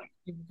you get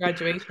your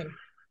graduation.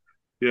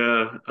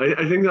 Yeah,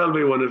 I think that'll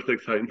be one of the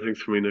exciting things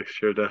for me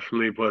next year,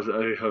 definitely. But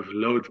I have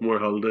loads more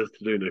holidays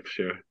to do next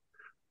year.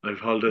 I have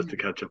holidays to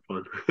catch up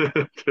on. too.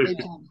 Big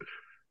time. What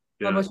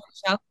Yeah. about you,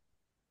 Michelle?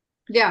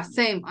 Yeah,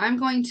 same. I'm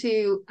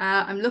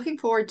looking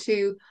forward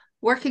to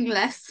working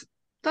less.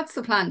 That's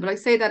the plan, but I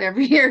say that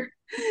every year.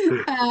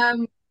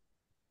 Um,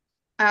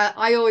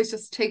 I always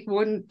just take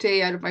one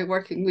day out of my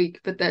working week,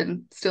 but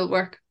then still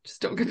work,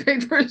 just don't get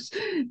paid for it.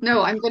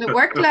 No, I'm going to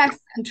work less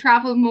and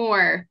travel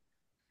more.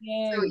 So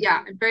Yay.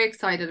 yeah, I'm very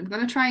excited. I'm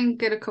going to try and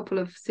get a couple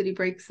of city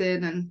breaks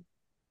in, and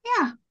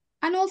yeah,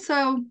 and also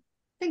I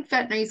think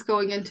veterinary is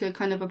going into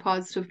kind of a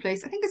positive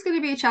place. I think it's going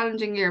to be a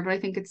challenging year, but I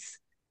think it's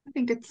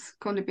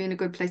going to be in a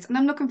good place, and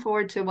I'm looking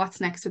forward to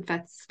what's next with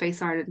Vets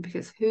Space Ireland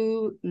because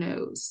who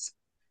knows?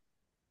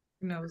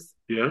 Who knows?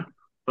 Yeah,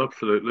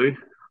 absolutely.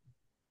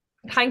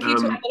 Thank you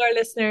to all our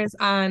listeners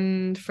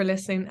and for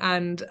listening.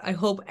 And I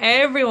hope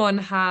everyone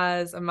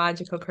has a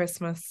magical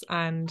Christmas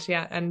and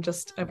yeah, and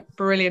just a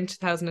brilliant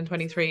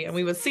 2023. And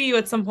we will see you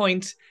at some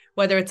point,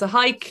 whether it's a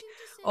hike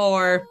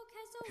or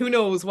who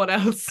knows what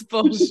else,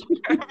 but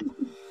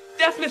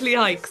definitely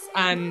hikes.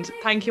 And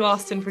thank you,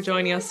 Austin, for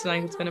joining us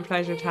tonight. It's been a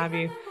pleasure to have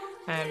you.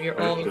 You're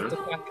always Pleasure. the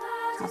crack.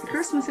 Happy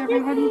Christmas,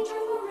 everybody.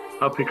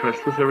 Happy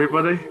Christmas,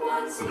 everybody,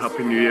 and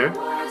Happy New Year.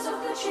 Words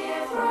of the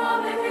cheer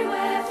from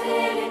everywhere,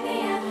 filling